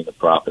understanding of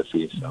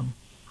prophecy. So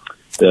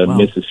the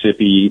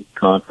Mississippi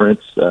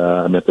conference,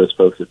 I met those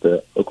folks at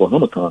the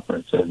Oklahoma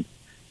conference, and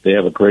they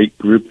have a great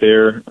group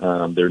there.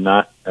 They're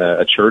not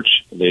a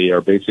church. They are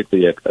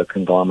basically a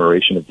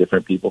conglomeration of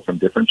different people from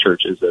different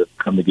churches that have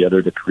come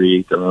together to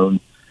create their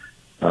own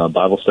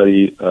Bible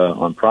study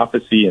on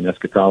prophecy and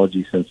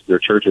eschatology, since their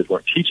churches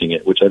weren't teaching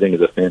it, which I think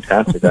is a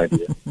fantastic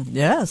idea.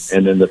 Yes.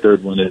 And then the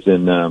third one is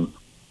in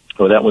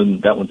that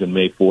one's in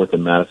May 4th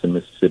in Madison,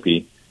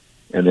 Mississippi.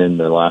 And then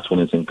the last one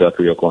is in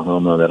Guthrie,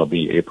 Oklahoma. That'll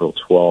be April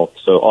 12th.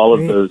 So all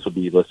of those will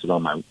be listed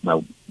on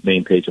my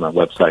main page of my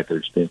website.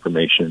 There's the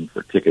information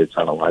for tickets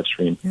on a live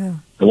stream. Yeah.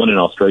 The one in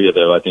Australia,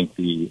 though, I think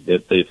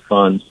the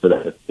funds for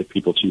that, if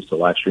people choose to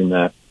live stream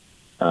that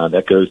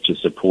goes to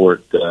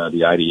support the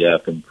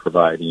IDF and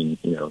providing,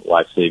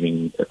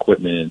 life-saving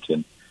equipment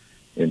and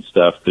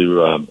stuff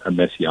through a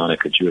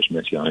Jewish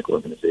messianic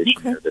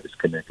organization there that is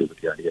connected with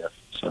the IDF.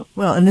 So.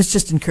 Well, and it's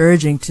just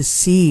encouraging to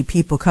see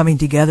people coming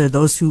together,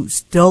 those who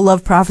still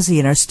love prophecy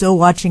and are still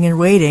watching and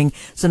waiting.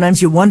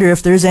 Sometimes you wonder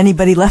if there's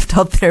anybody left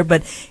out there,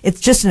 but it's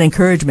just an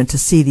encouragement to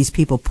see these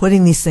people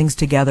putting these things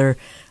together,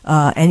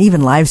 and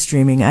even live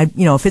streaming.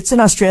 If it's in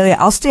Australia,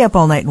 I'll stay up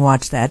all night and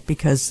watch that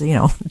because,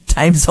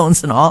 time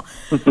zones and all.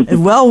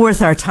 Well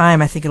worth our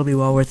time. I think it'll be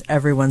well worth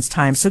everyone's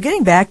time. So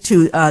getting back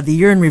to the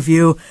year in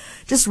review,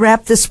 just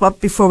wrap this up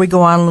before we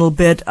go on a little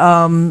bit.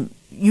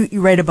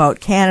 you write about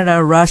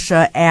Canada,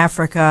 Russia,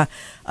 Africa.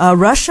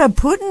 Russia,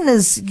 Putin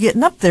is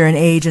getting up there in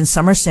age, and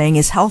some are saying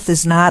his health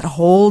is not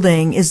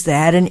holding. Is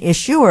that an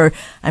issue? Or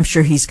I'm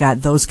sure he's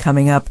got those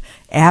coming up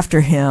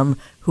after him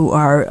who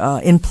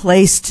are in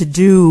place to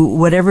do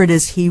whatever it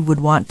is he would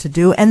want to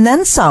do, and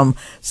then some.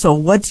 So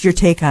what's your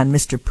take on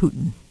Mr.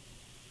 Putin?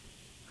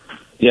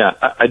 Yeah,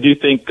 I do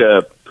think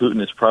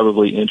Putin is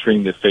probably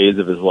entering the phase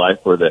of his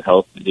life where the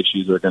health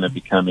issues are going to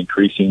become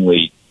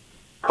increasingly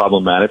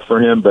problematic for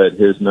him. But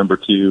his number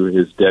two,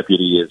 his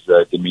deputy, is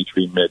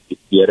Dmitry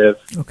Medvedev,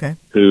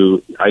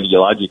 who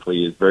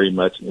ideologically is very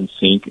much in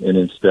sync and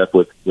in step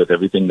with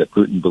everything that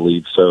Putin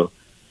believes. So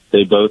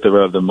they both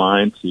are of the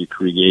mind to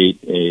create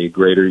a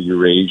greater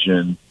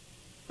Eurasian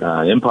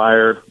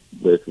empire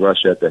with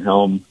Russia at the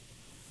helm.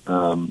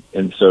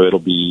 And so it'll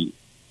be,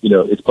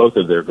 it's both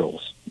of their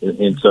goals.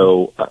 And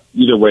so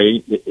either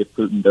way, if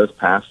Putin does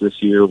pass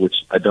this year,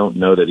 which I don't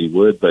know that he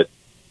would, but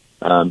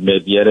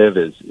Medvedev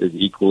is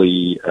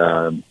equally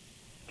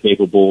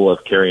capable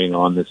of carrying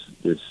on this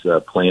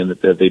plan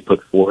that they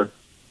put forth.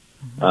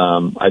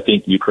 I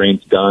think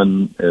Ukraine's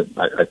done.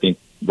 I think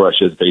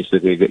Russia's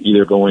basically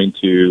either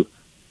the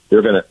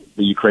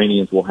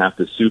Ukrainians will have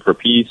to sue for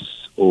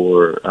peace,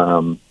 or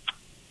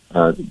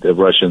the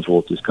Russians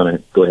will just kind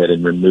of go ahead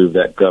and remove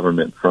that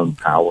government from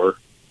power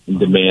and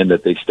demand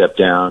that they step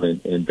down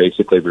and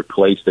basically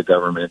replace the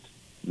government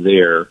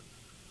there.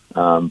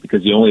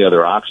 Because the only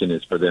other option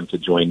is for them to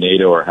join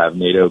NATO or have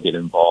NATO get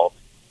involved,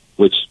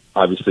 which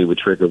obviously would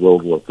trigger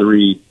World War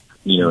III,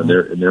 in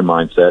their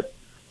mindset.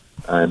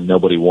 And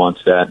nobody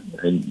wants that.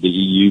 And the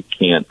EU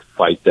can't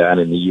fight that.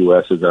 And the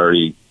U.S. has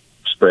already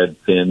spread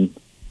thin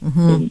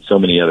in so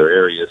many other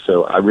areas.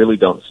 So I really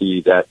don't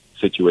see that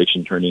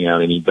situation turning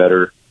out any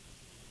better.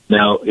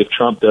 Now, if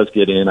Trump does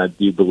get in, I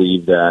do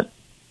believe that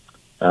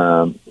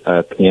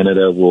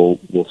Canada will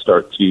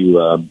start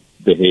to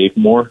behave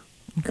more,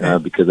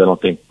 because I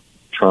don't think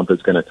Trump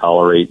is going to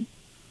tolerate.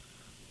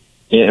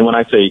 And when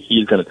I say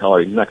he's going to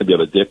tolerate, he's not going to be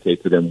able to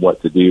dictate to them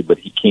what to do, but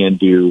he can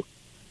do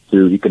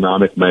through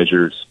economic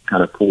measures,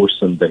 kind of force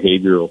some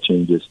behavioral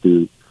changes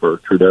for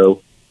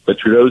Trudeau. But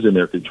Trudeau's in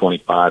there through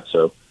 25,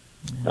 so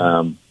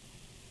we're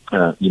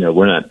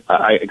not.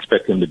 I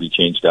expect him to be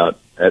changed out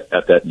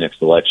at that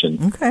next election.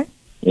 Okay.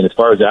 And as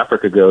far as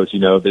Africa goes,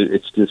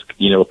 it's just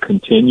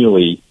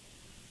continually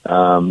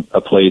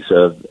a place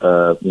of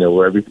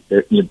where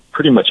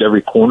pretty much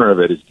every corner of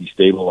it is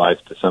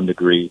destabilized to some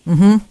degree.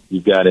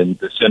 You've got in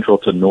the central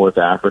to North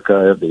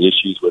Africa the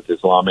issues with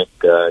Islamic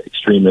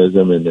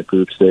extremism and the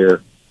groups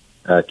there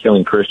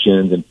killing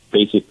Christians and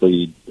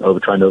basically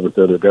trying to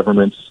overthrow their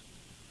governments.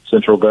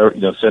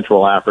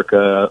 Central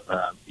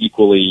Africa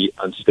equally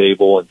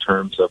unstable in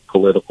terms of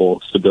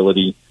political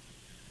stability.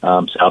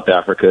 South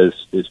Africa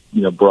is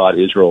brought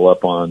Israel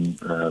up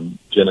on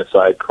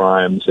genocide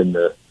crimes in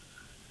the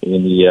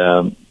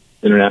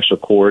international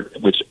court,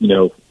 which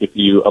if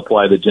you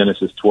apply the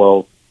Genesis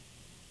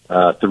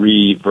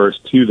 12:3 verse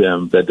to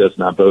them, that does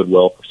not bode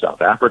well for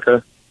South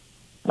Africa.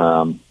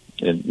 And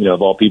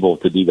of all people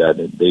to do that,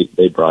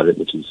 they brought it,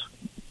 which is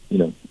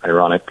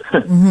ironic.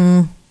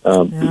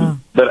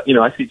 But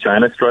I see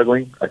China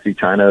struggling. I see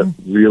China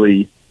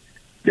really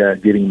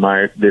getting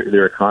mired.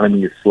 Their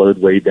economy is slowed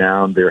way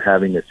down. They're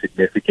having a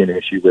significant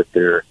issue with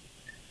their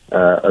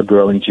a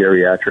growing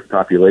geriatric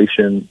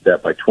population.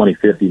 That by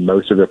 2050,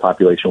 most of their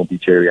population will be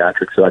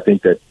geriatric. So I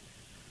think that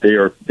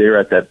they're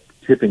at that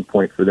tipping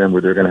point for them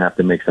where they're going to have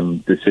to make some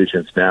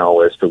decisions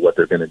now as to what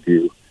they're going to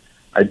do.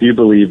 I do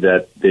believe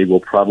that they will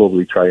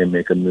probably try and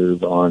make a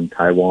move on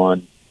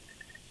Taiwan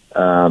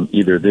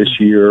either this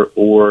year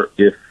or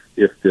if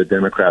the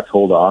Democrats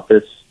hold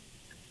office.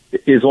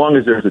 As long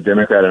as there's a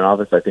Democrat in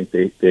office, I think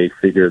they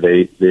figure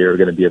they are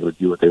going to be able to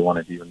do what they want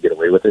to do and get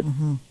away with it.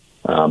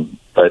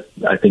 But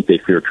I think they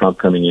fear Trump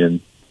coming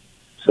in.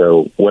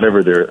 So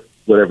whatever they're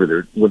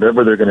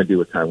going to do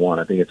with Taiwan,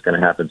 I think it's going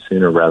to happen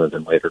sooner rather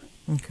than later.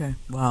 Okay.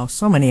 Wow.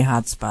 So many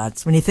hot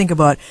spots. When you think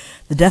about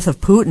the death of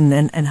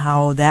Putin and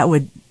how that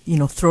would,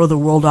 throw the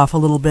world off a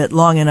little bit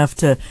long enough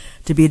to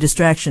be a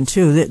distraction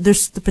too.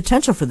 There's the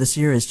potential for this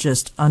year is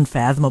just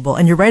unfathomable.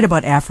 And you're right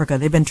about Africa.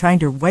 They've been trying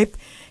to wipe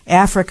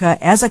Africa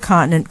as a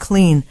continent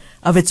clean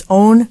of its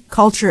own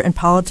culture and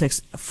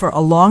politics for a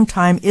long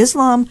time.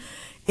 Islam,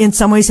 in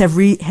some ways,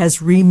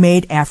 has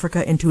remade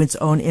Africa into its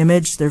own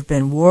image. There have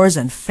been wars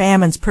and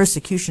famines,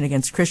 persecution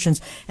against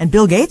Christians, and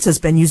Bill Gates has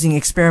been using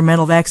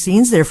experimental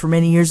vaccines there for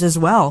many years as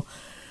well.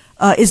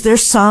 Is there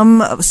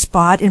some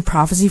spot in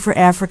prophecy for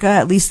Africa,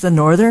 at least the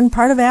northern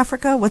part of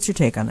Africa? What's your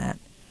take on that?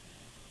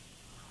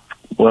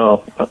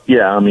 Well,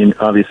 yeah, I mean,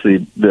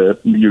 obviously,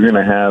 you're going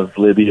to have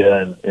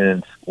Libya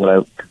and what I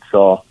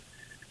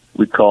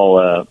would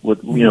call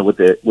what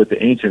the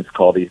ancients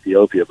called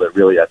Ethiopia, but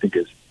really I think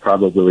is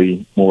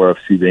probably more of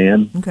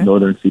Sudan,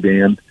 northern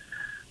Sudan,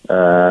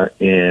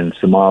 and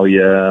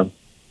Somalia,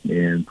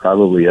 and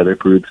probably other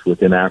groups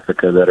within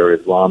Africa that are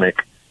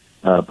Islamic,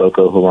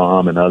 Boko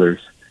Haram and others,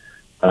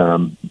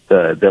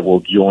 that will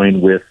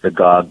join with the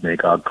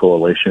Gog-Magog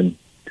coalition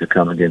to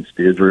come against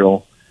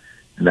Israel.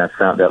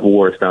 and that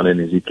war is found in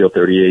Ezekiel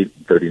 38,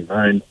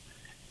 39.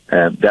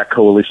 That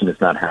coalition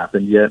has not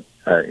happened yet.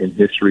 In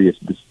history,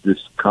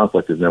 this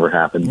conflict has never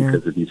happened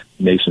because of these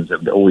nations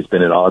have always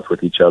been at odds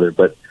with each other.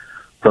 But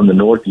from the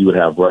north, you would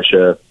have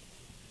Russia,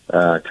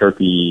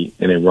 Turkey,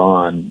 and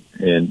Iran,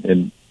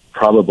 and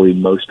probably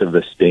most of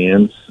the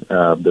stands,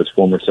 those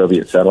former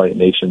Soviet satellite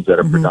nations that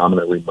are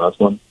predominantly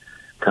Muslim,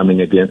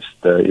 coming against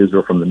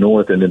Israel from the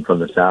north. And then from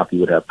the south, you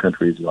would have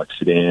countries like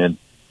Sudan,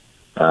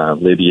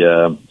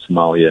 Libya,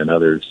 Somalia, and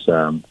others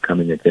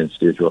coming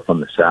against Israel from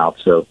the south.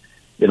 So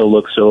it'll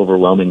look so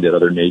overwhelming that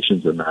other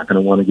nations are not going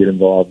to want to get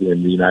involved.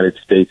 And the United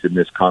States in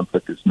this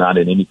conflict is not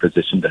in any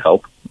position to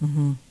help,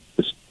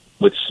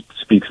 which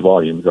speaks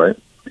volumes, right?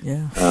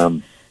 Yeah.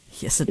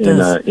 Yes, it and,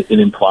 does. It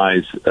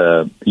implies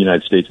the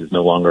United States is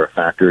no longer a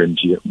factor in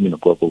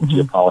global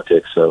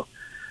geopolitics. So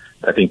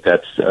I think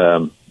that's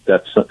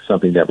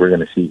something that we're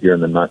going to see here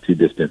in the not too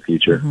distant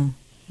future.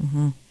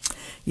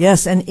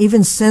 Yes, and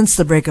even since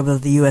the breakup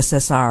of the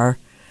USSR,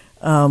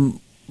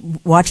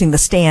 watching the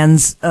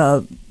stands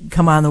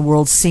come on the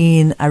world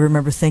scene, I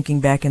remember thinking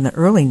back in the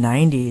early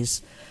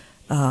 90s,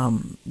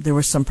 there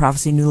were some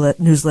prophecy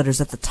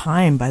newsletters at the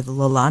time by the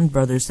Lalonde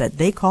brothers that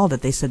they called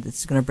it. They said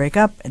it's going to break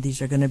up, and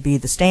these are going to be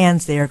the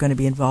stands. They are going to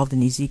be involved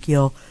in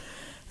Ezekiel.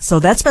 So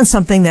that's been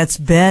something that's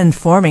been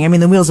forming. I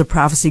mean, the wheels of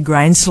prophecy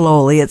grind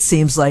slowly, it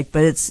seems like,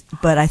 but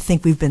I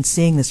think we've been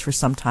seeing this for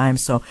some time.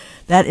 So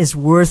that is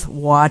worth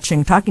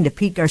watching. Talking to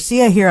Pete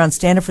Garcia here on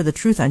Stand Up for the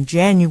Truth on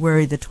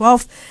January the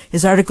 12th.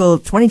 His article,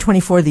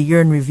 2024, The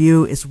Year in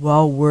Review, is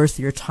well worth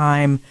your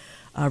time.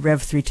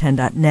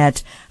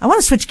 Rev310.net. I want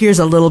to switch gears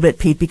a little bit,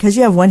 Pete, because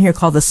you have one here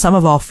called The Sum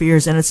of All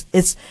Fears, and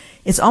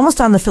it's almost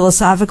on the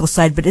philosophical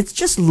side, but it's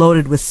just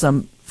loaded with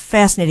some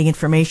fascinating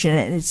information.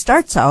 And it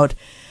starts out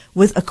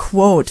with a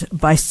quote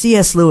by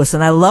C.S. Lewis,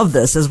 and I love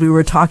this, as we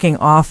were talking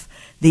off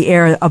the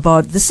air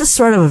about, this is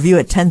sort of a view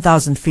at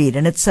 10,000 feet,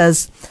 and it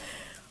says,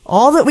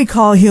 all that we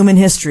call human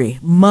history,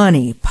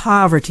 money,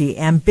 poverty,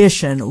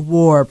 ambition,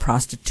 war,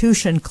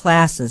 prostitution,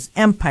 classes,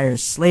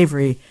 empires,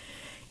 slavery,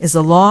 is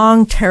a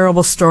long,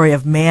 terrible story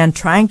of man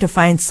trying to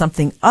find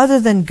something other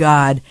than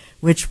God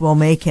which will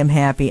make him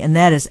happy. And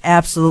that is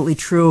absolutely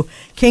true.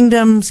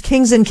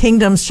 Kings and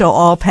kingdoms shall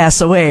all pass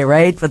away,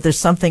 right? But there's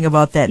something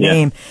about that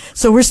name.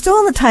 So we're still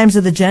in the times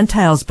of the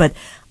Gentiles, but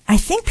I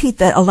think, Pete,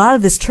 that a lot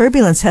of this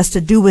turbulence has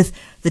to do with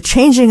the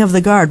changing of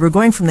the guard. We're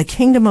going from the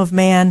kingdom of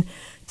man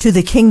to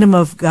the kingdom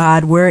of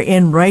God,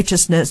 wherein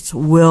righteousness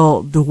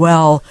will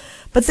dwell.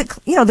 But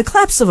the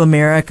collapse of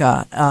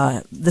America,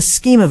 the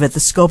scheme of it,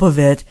 the scope of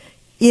it,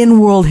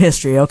 in world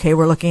history, okay,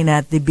 we're looking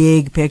at the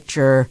big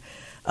picture.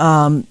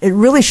 It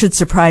really should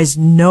surprise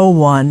no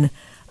one.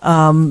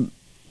 And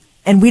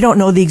we don't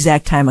know the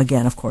exact time,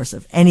 again, of course,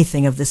 of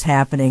anything of this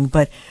happening.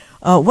 But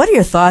what are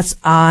your thoughts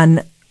on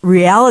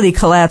reality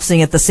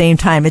collapsing at the same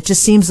time? It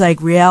just seems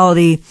like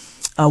reality,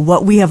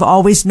 what we have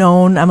always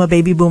known, I'm a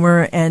baby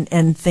boomer,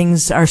 and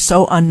things are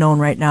so unknown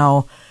right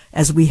now,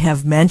 as we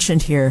have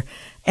mentioned here.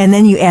 And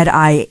then you add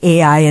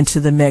AI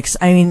into the mix.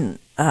 I mean,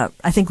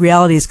 I think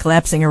reality is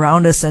collapsing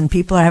around us, and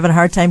people are having a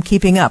hard time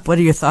keeping up. What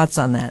are your thoughts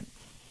on that?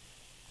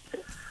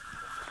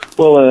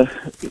 Well,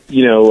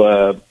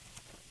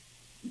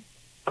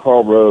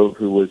 Karl Rove,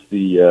 who was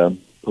the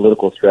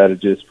political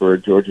strategist for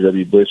George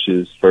W.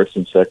 Bush's first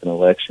and second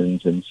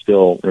elections, and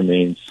still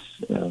remains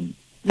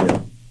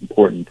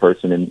important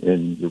person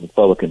in the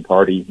Republican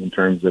Party in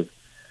terms of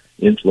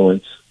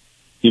influence,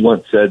 he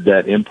once said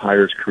that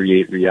empires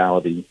create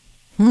reality.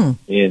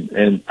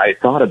 And I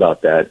thought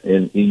about that,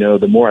 and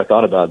the more I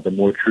thought about it, the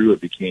more true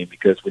it became,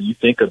 because when you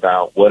think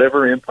about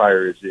whatever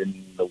empire is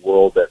in the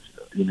world that's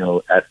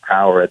at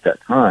power at that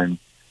time,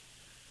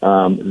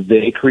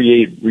 they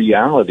create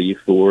reality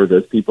for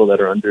those people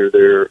that are under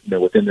their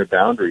within their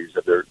boundaries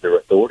of their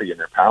authority and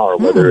their power,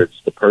 whether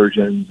it's the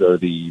Persians or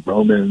the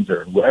Romans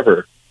or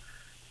whoever,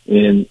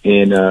 and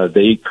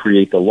they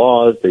create the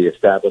laws, they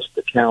establish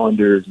the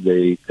calendars,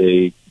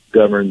 they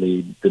govern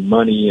the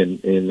money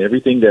and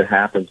everything that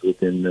happens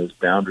within those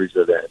boundaries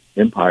of that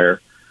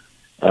empire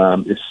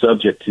is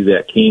subject to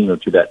that king or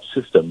to that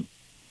system.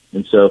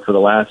 And so for the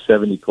last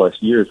 70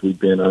 plus years, we've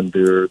been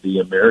under the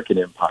American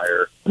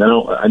empire. And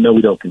I know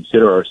we don't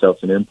consider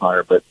ourselves an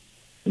empire, but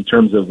in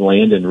terms of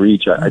land and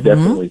reach, I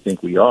definitely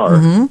think we are.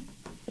 And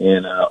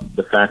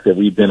the fact that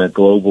we've been a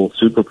global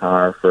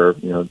superpower for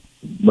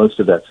most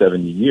of that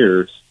 70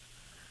 years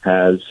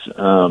has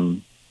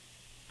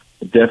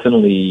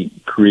definitely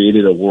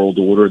created a world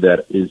order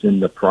that is in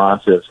the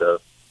process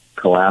of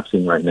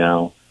collapsing right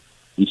now.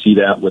 You see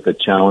that with the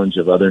challenge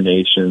of other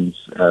nations,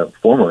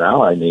 former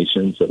ally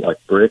nations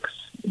like BRICS,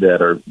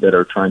 that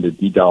are trying to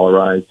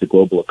de-dollarize the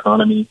global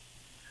economy.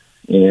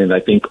 And I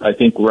think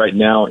right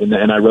now, and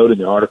I wrote in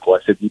the article,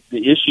 I said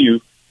the issue,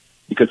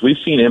 because we've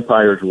seen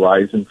empires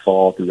rise and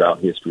fall throughout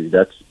history.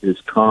 That's as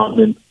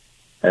common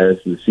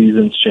as the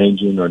seasons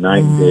changing or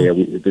night and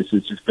day. This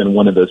has just been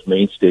one of those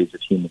mainstays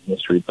of human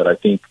history. But I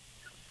think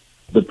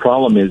the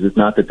problem is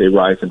not that they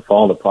rise and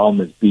fall. The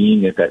problem is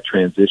being at that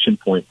transition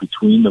point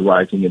between the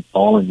rising and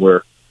falling,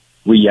 where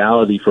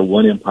reality for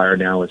one empire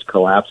now is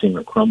collapsing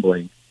or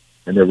crumbling,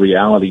 and the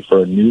reality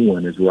for a new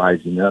one is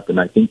rising up. And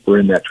I think we're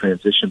in that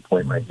transition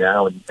point right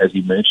now. And as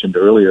you mentioned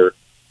earlier,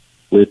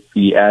 with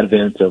the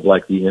advent of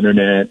like the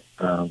internet,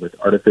 with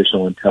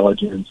artificial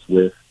intelligence,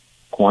 with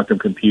quantum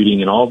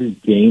computing, and all these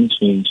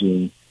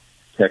game-changing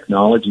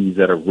technologies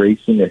that are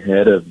racing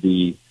ahead of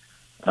the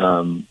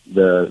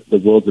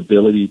world's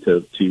ability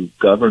to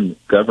govern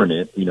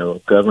it,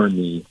 govern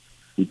the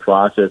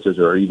processes,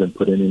 or even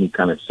put in any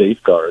kind of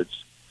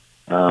safeguards.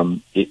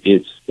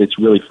 It's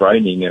really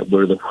frightening at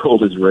where the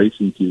world is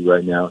racing to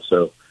right now.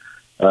 So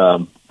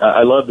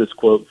I love this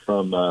quote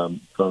from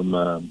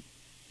Dr.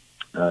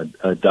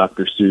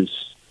 Seuss.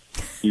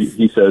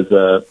 He says,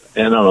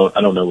 and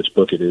I don't know which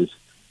book it is,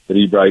 but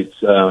he writes,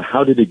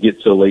 "How did it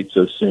get so late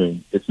so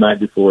soon? It's night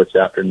before it's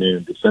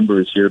afternoon.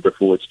 December is here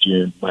before it's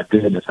June. My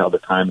goodness, how the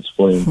time is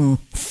fleeing.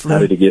 How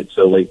did it get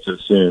so late so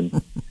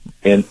soon?"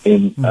 And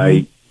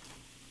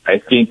I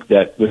think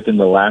that within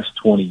the last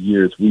 20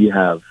 years, we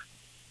have,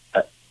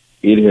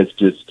 it has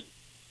just,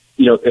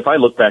 if I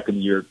look back in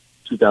the year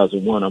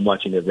 2001, I'm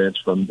watching events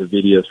from the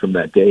videos from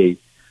that day.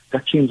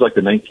 That seems like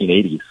the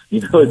 1980s.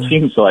 It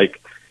seems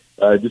like,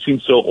 it just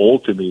seems so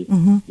old to me.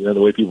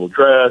 The way people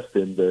dressed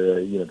and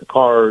the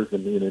cars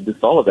and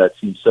just all of that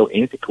seems so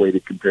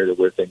antiquated compared to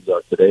where things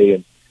are today.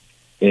 And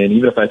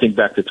even if I think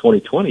back to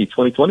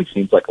 2020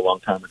 seems like a long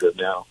time ago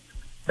now.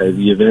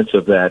 The events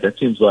of that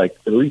seems like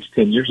at least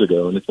 10 years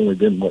ago, and it's only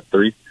been,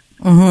 3?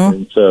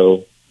 And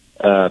so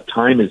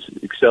time is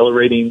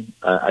accelerating.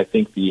 I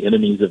think the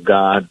enemies of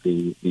God,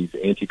 these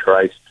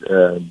antichrist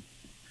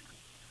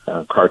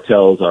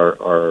cartels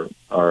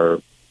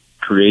are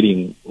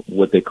creating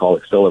what they call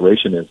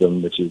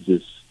accelerationism, which is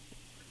this.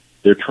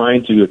 They're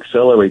trying to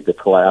accelerate the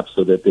collapse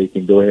so that they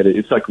can go ahead.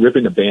 It's like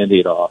ripping a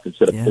Band-Aid off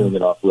instead of pulling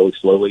it off really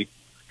slowly.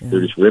 They're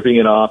just ripping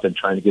it off and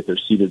trying to get their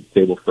seat at the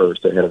table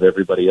first ahead of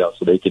everybody else,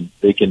 so they can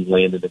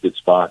land in a good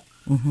spot.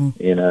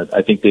 And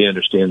I think they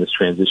understand this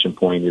transition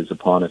point is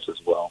upon us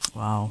as well.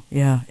 Wow.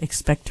 Yeah.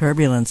 Expect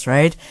turbulence,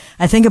 right?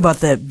 I think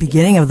about the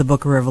beginning of the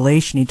book of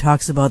Revelation. He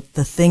talks about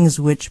the things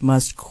which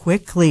must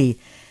quickly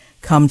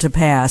come to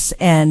pass.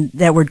 And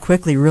that word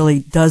quickly really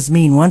does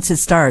mean once it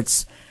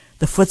starts,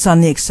 the foot's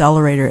on the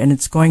accelerator and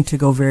it's going to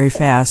go very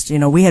fast.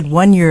 We had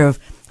 1 year of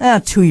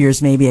 2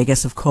 years maybe, I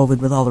guess, of COVID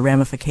with all the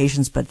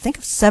ramifications, but think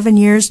of 7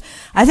 years.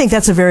 I think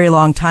that's a very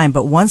long time,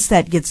 but once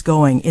that gets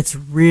going, it's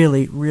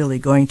really, really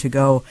going to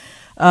go.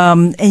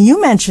 And you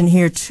mentioned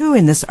here, too,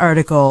 in this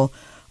article,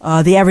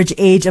 the average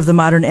age of the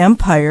modern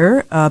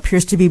empire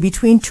appears to be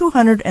between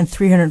 200 and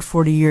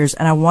 340 years.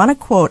 And I want to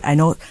quote, I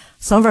know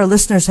some of our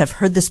listeners have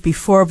heard this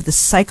before, but the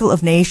cycle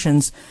of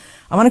nations.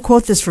 I want to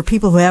quote this for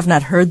people who have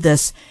not heard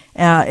this.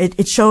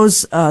 It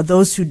shows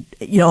those who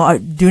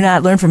do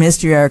not learn from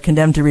history are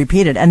condemned to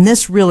repeat it. And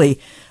this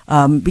really,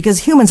 because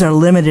humans are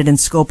limited in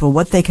scope of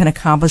what they can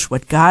accomplish,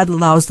 what God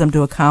allows them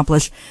to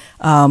accomplish,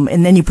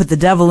 and then you put the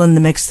devil in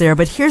the mix there.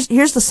 But here's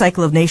the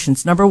cycle of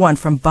nations. Number 1,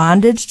 from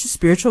bondage to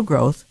spiritual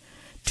growth.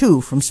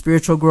 2, from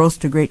spiritual growth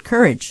to great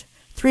courage.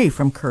 3,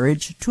 from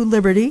courage to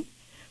liberty.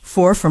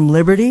 4, from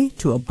liberty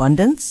to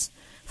abundance.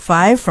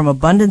 5, from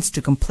abundance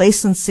to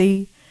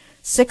complacency.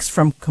 6,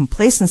 from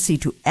complacency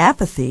to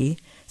apathy.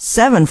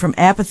 7, from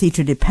apathy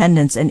to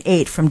dependence. And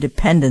 8, from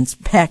dependence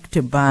back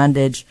to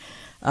bondage.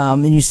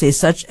 And you say,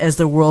 such as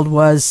the world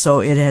was,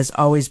 so it has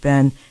always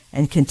been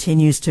and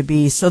continues to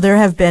be. So there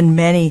have been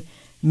many,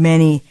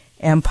 many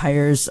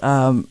empires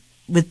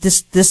with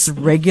this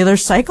regular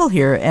cycle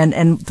here.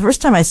 And the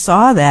first time I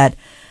saw that,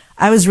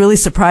 I was really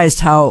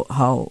surprised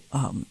how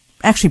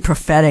actually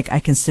prophetic I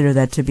consider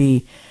that to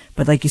be.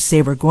 But like you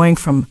say, we're going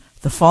from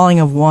the falling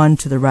of one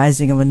to the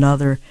rising of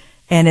another.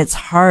 And it's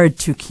hard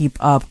to keep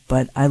up,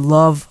 but I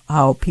love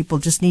how people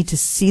just need to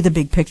see the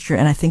big picture,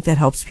 and I think that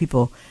helps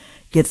people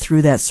get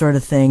through that sort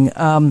of thing.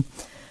 And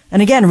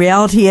again,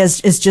 reality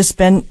has just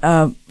been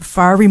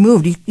far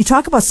removed. You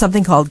talk about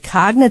something called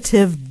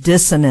cognitive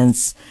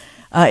dissonance.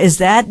 Is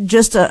that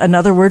just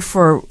another word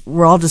for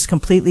we're all just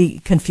completely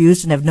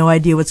confused and have no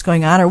idea what's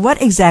going on? Or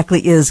what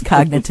exactly is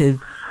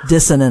cognitive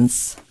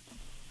dissonance?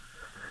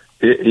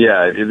 It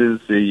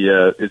is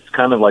it's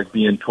kind of like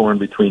being torn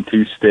between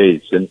two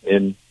states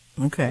and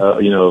okay.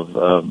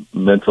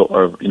 Mental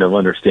or,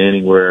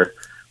 understanding where,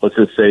 let's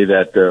just say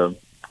that,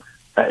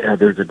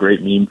 there's a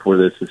great meme for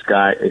this. This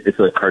guy, it's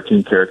a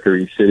cartoon character.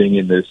 He's sitting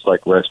in this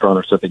like restaurant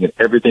or something and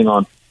everything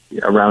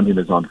around him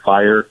is on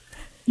fire.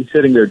 He's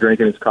sitting there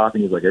drinking his coffee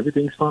and he's like,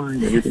 everything's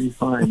fine, and,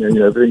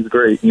 everything's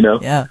great,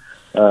 Yeah.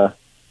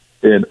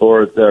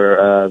 Or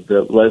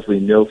the Leslie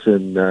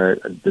Nielsen,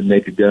 the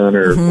Naked Gun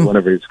or one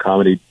of his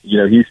comedy,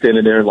 he's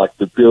standing there like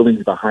the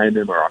buildings behind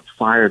him are on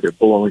fire. They're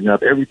blowing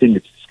up. Everything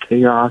is just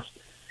chaos.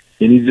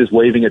 And he's just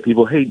waving at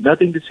people. Hey,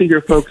 nothing to see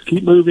here, folks.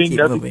 Keep moving.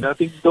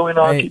 Nothing's going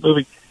on. Right. Keep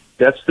moving.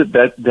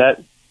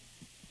 That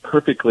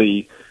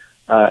perfectly,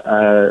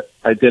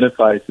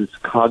 identifies this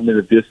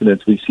cognitive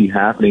dissonance we see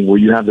happening where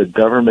you have the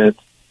government,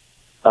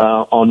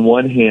 on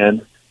one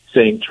hand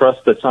saying,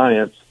 trust the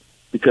science.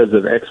 because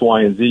of X,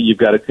 Y, and Z, you've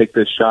got to take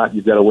this shot,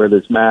 you've got to wear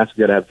this mask,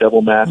 you've got to have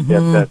double masks, you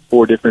have to have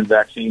 4 different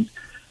vaccines.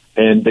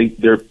 And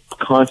they're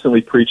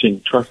constantly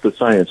preaching, trust the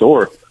science,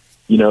 or,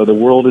 the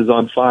world is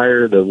on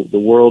fire, the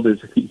world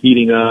is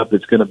heating up,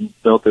 it's going to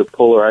melt the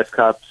polar ice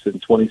caps in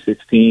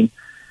 2016.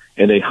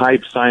 And they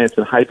hype science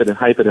and hype it and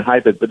hype it and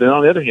hype it. But then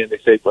on the other hand, they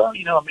say, well,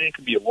 a man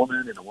can be a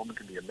woman and a woman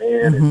can be a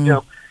man,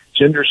 and,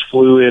 gender's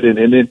fluid. And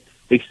then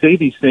they say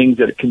these things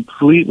that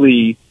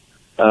completely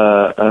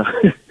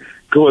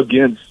go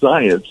against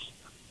science.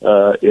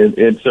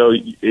 And so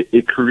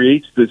it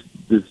creates this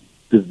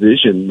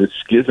division, this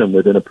schism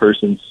within a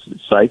person's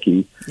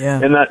psyche.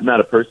 Yeah. And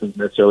not a person's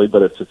necessarily,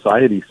 but a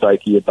society's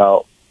psyche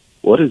about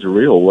what is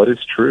real, what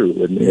is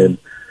true. And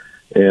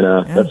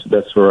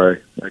that's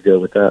where I go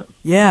with that.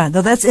 Yeah,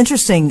 no, that's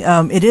interesting.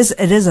 It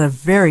is a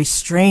very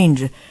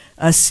strange,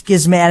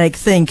 schismatic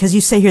thing, because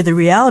you say here the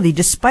reality,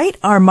 despite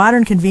our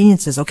modern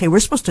conveniences, okay, we're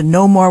supposed to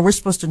know more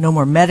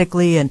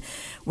medically, and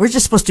we're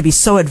just supposed to be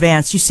so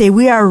advanced. You say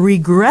we are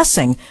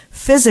regressing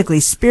physically,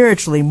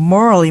 spiritually,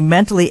 morally,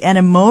 mentally, and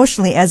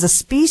emotionally as a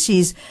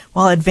species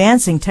while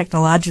advancing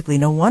technologically.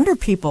 No wonder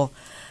people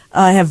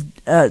have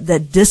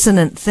that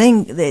dissonant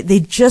thing. They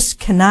just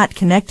cannot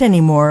connect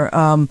anymore.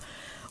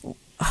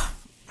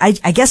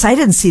 I guess I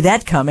didn't see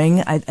that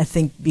coming. I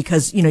think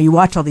because, you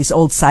watch all these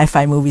old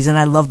sci-fi movies, and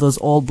I love those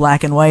old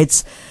black and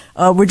whites.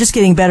 We're just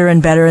getting better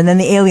and better, and then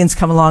the aliens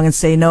come along and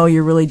say, no,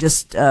 you're really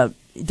just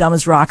dumb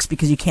as rocks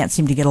because you can't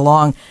seem to get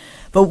along.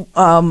 But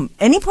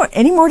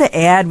any more to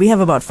add? We have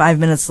about 5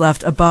 minutes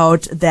left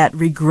about that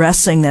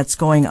regressing that's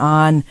going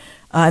on,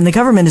 and the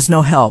government is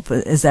no help.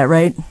 Is that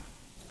right?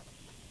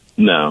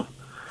 No.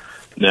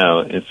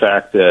 In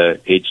fact,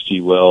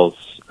 H.G. Wells,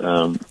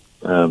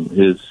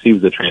 he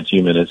was a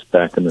transhumanist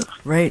back in the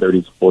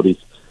 30s, 40s.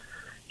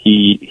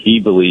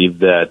 He believed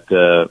that,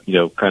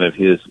 kind of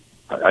his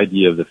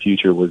idea of the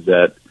future was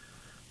that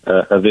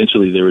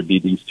eventually there would be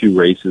these 2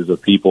 races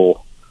of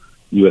people.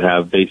 You would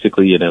have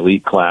basically an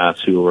elite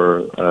class who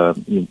were,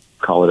 you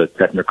call it a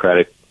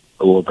technocratic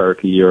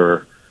oligarchy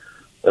or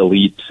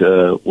elite,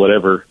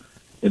 whatever.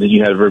 And then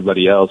you had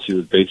everybody else who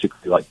was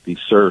basically like these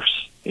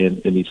serfs,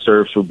 and these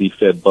serfs would be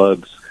fed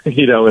bugs, and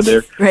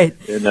they're,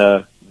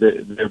 and,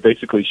 they're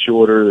basically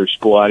shorter, they're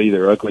squatty,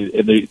 they're ugly,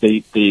 and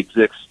they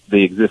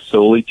exist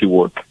solely to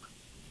work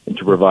and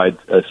to provide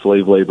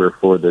slave labor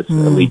for this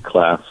elite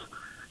class.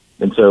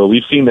 And so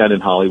we've seen that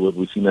in Hollywood,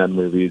 we've seen that in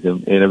movies,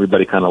 and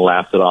everybody kind of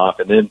laughs it off.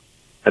 And then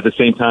at the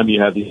same time,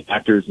 you have the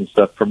actors and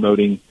stuff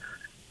promoting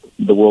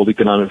the World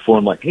Economic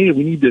Forum, like, hey,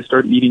 we need to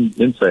start eating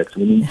insects.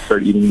 We need to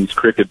start eating these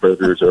cricket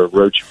burgers or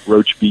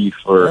roach beef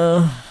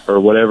or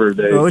whatever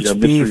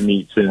mystery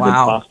meats and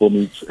impossible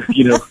meats,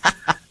 to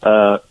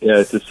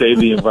save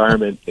the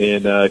environment.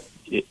 And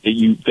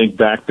you think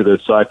back to the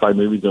sci-fi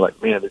movies, and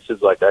like, man, this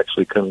is like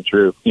actually coming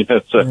true.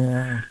 It's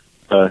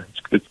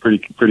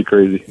pretty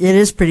crazy. It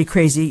is pretty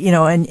crazy,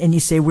 and you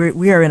say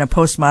we are in a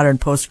postmodern,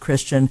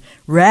 post-Christian,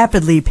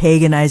 rapidly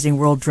paganizing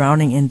world,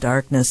 drowning in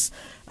darkness.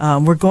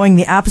 We're going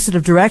the opposite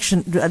of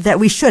direction that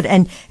we should.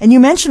 And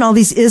you mentioned all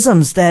these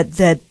isms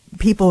that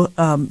people,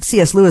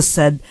 C.S. Lewis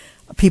said,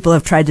 people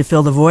have tried to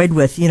fill the void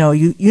with,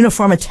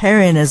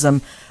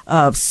 uniformitarianism,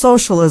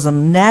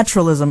 socialism,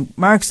 naturalism,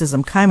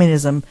 Marxism,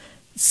 communism,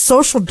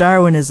 social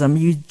Darwinism,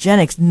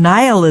 eugenics,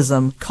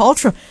 nihilism,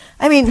 culture.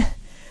 I mean,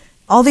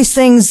 all these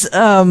things,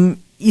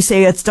 you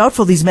say it's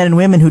doubtful these men and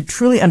women who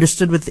truly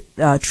understood what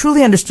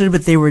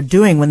they were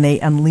doing when they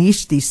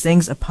unleashed these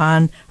things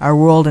upon our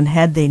world, and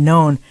had they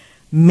known,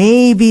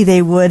 maybe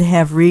they would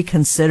have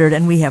reconsidered.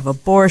 And we have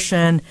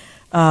abortion.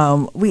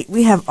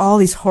 We have all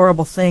these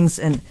horrible things,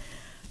 and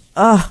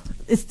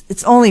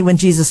it's only when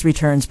Jesus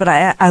returns. But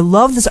I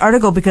love this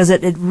article because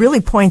it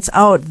really points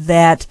out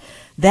that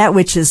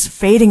which is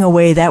fading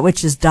away, that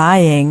which is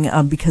dying,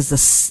 because the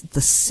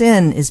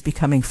sin is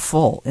becoming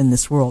full in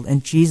this world,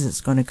 and Jesus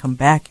is going to come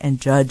back and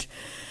judge.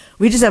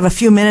 We just have a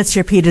few minutes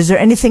here, Pete. Is there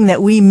anything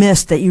that we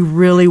missed that you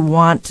really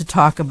want to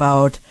talk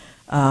about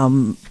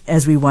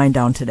as we wind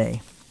down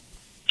today?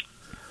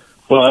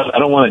 Well, I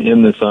don't want to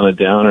end this on a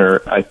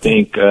downer. I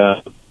think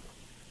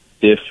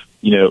if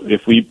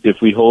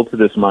we hold to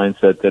this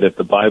mindset that if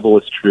the Bible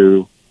is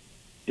true,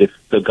 if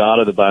the God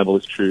of the Bible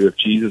is true, if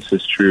Jesus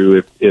is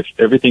true, if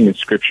everything in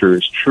Scripture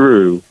is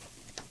true,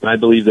 and I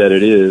believe that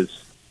it is,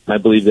 and I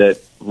believe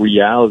that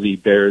reality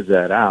bears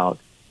that out,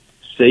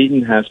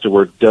 Satan has to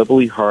work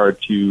doubly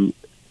hard to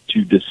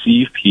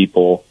deceive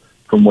people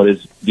from what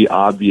is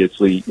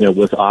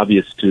what's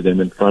obvious to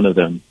them in front of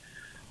them.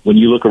 When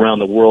you look around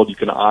the world, you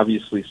can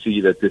obviously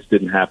see that this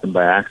didn't happen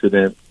by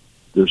accident.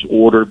 There's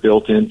order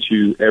built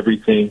into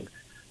everything.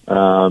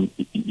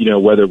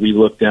 Whether we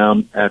look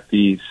down at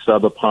the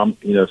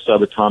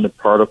subatomic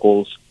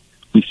particles,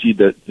 we see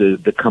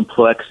the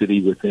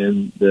complexity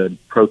within the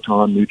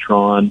proton,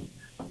 neutron,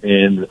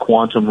 and the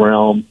quantum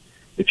realm.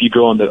 If you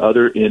go on the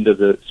other end of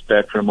the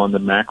spectrum, on the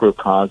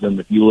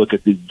macrocosm, if you look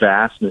at the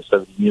vastness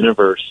of the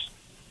universe,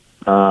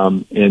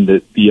 and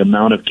the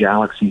amount of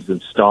galaxies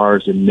and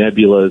stars and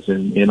nebulas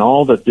and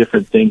all the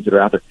different things that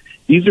are out there,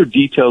 these are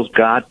details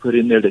God put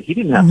in there that He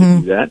didn't have to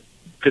do that.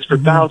 Because for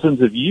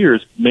thousands of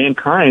years,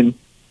 mankind,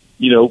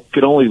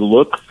 could only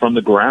look from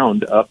the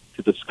ground up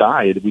to the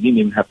sky. We didn't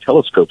even have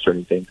telescopes or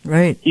anything.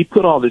 Right. He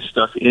put all this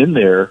stuff in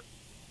there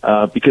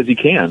because he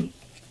can,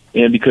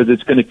 and because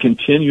it's going to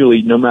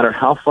continually, no matter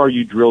how far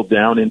you drill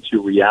down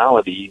into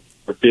reality,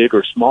 or big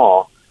or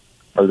small,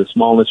 or the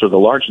smallness or the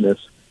largeness,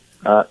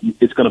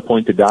 it's going to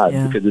point to God,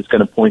 because it's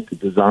going to point to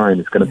design.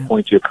 It's going to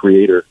point to a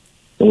creator.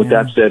 And with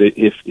that said,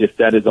 if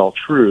that is all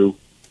true,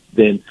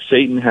 then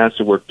Satan has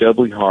to work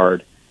doubly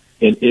hard.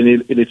 And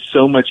it's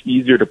so much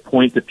easier to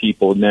point to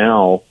people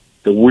now.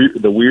 The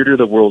weirder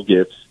the world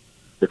gets,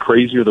 the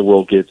crazier the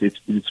world gets,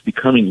 it's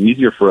becoming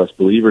easier for us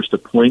believers to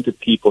point to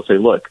people, say,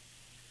 look,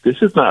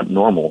 this is not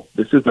normal.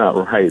 This is not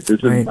right.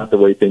 This is not the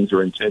way things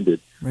are intended.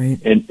 Right.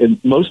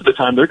 And most of the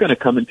time, they're going to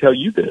come and tell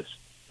you this.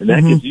 And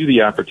that gives you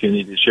the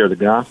opportunity to share the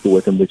gospel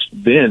with them, which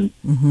then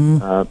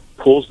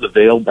pulls the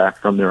veil back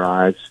from their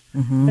eyes,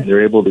 and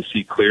they're able to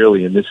see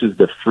clearly. And this is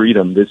the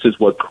freedom. This is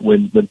what,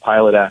 when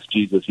Pilate asked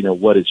Jesus,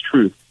 what is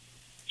truth?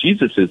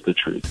 Jesus is the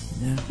truth.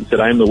 Yeah. He said,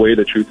 "I am the way,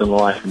 the truth, and the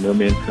life, and no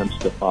man comes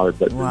to the Father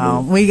but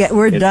wow. through me."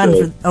 We're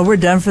done. We're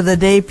done for the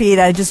day, Pete.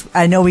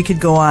 I know we could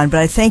go on,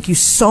 but I thank you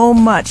so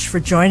much for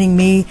joining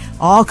me.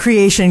 All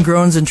creation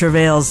groans and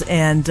travails,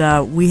 and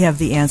we have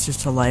the answers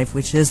to life,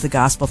 which is the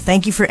gospel.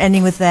 Thank you for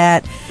ending with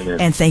that,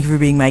 and thank you for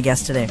being my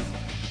guest today.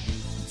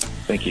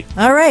 Thank you.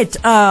 All right.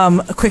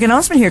 A quick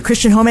announcement here.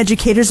 Christian Home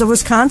Educators of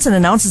Wisconsin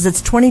announces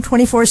its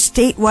 2024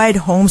 statewide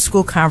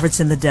homeschool conference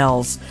in the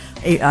Dells.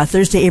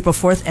 Thursday, April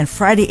 4th and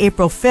Friday,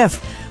 April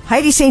 5th.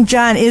 Heidi St.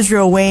 John,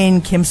 Israel Wayne,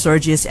 Kim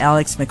Sorgius,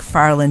 Alex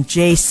McFarland,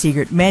 Jay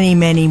Siegert, many,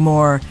 many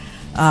more.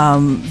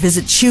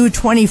 Visit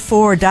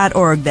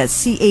chew24.org.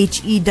 That's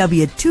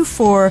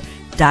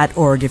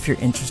CHEW24.org if you're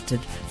interested.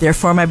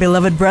 Therefore, my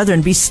beloved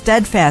brethren, be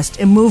steadfast,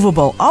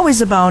 immovable,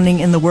 always abounding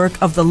in the work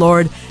of the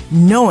Lord,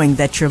 knowing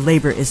that your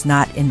labor is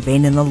not in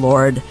vain in the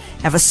Lord.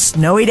 Have a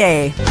snowy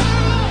day.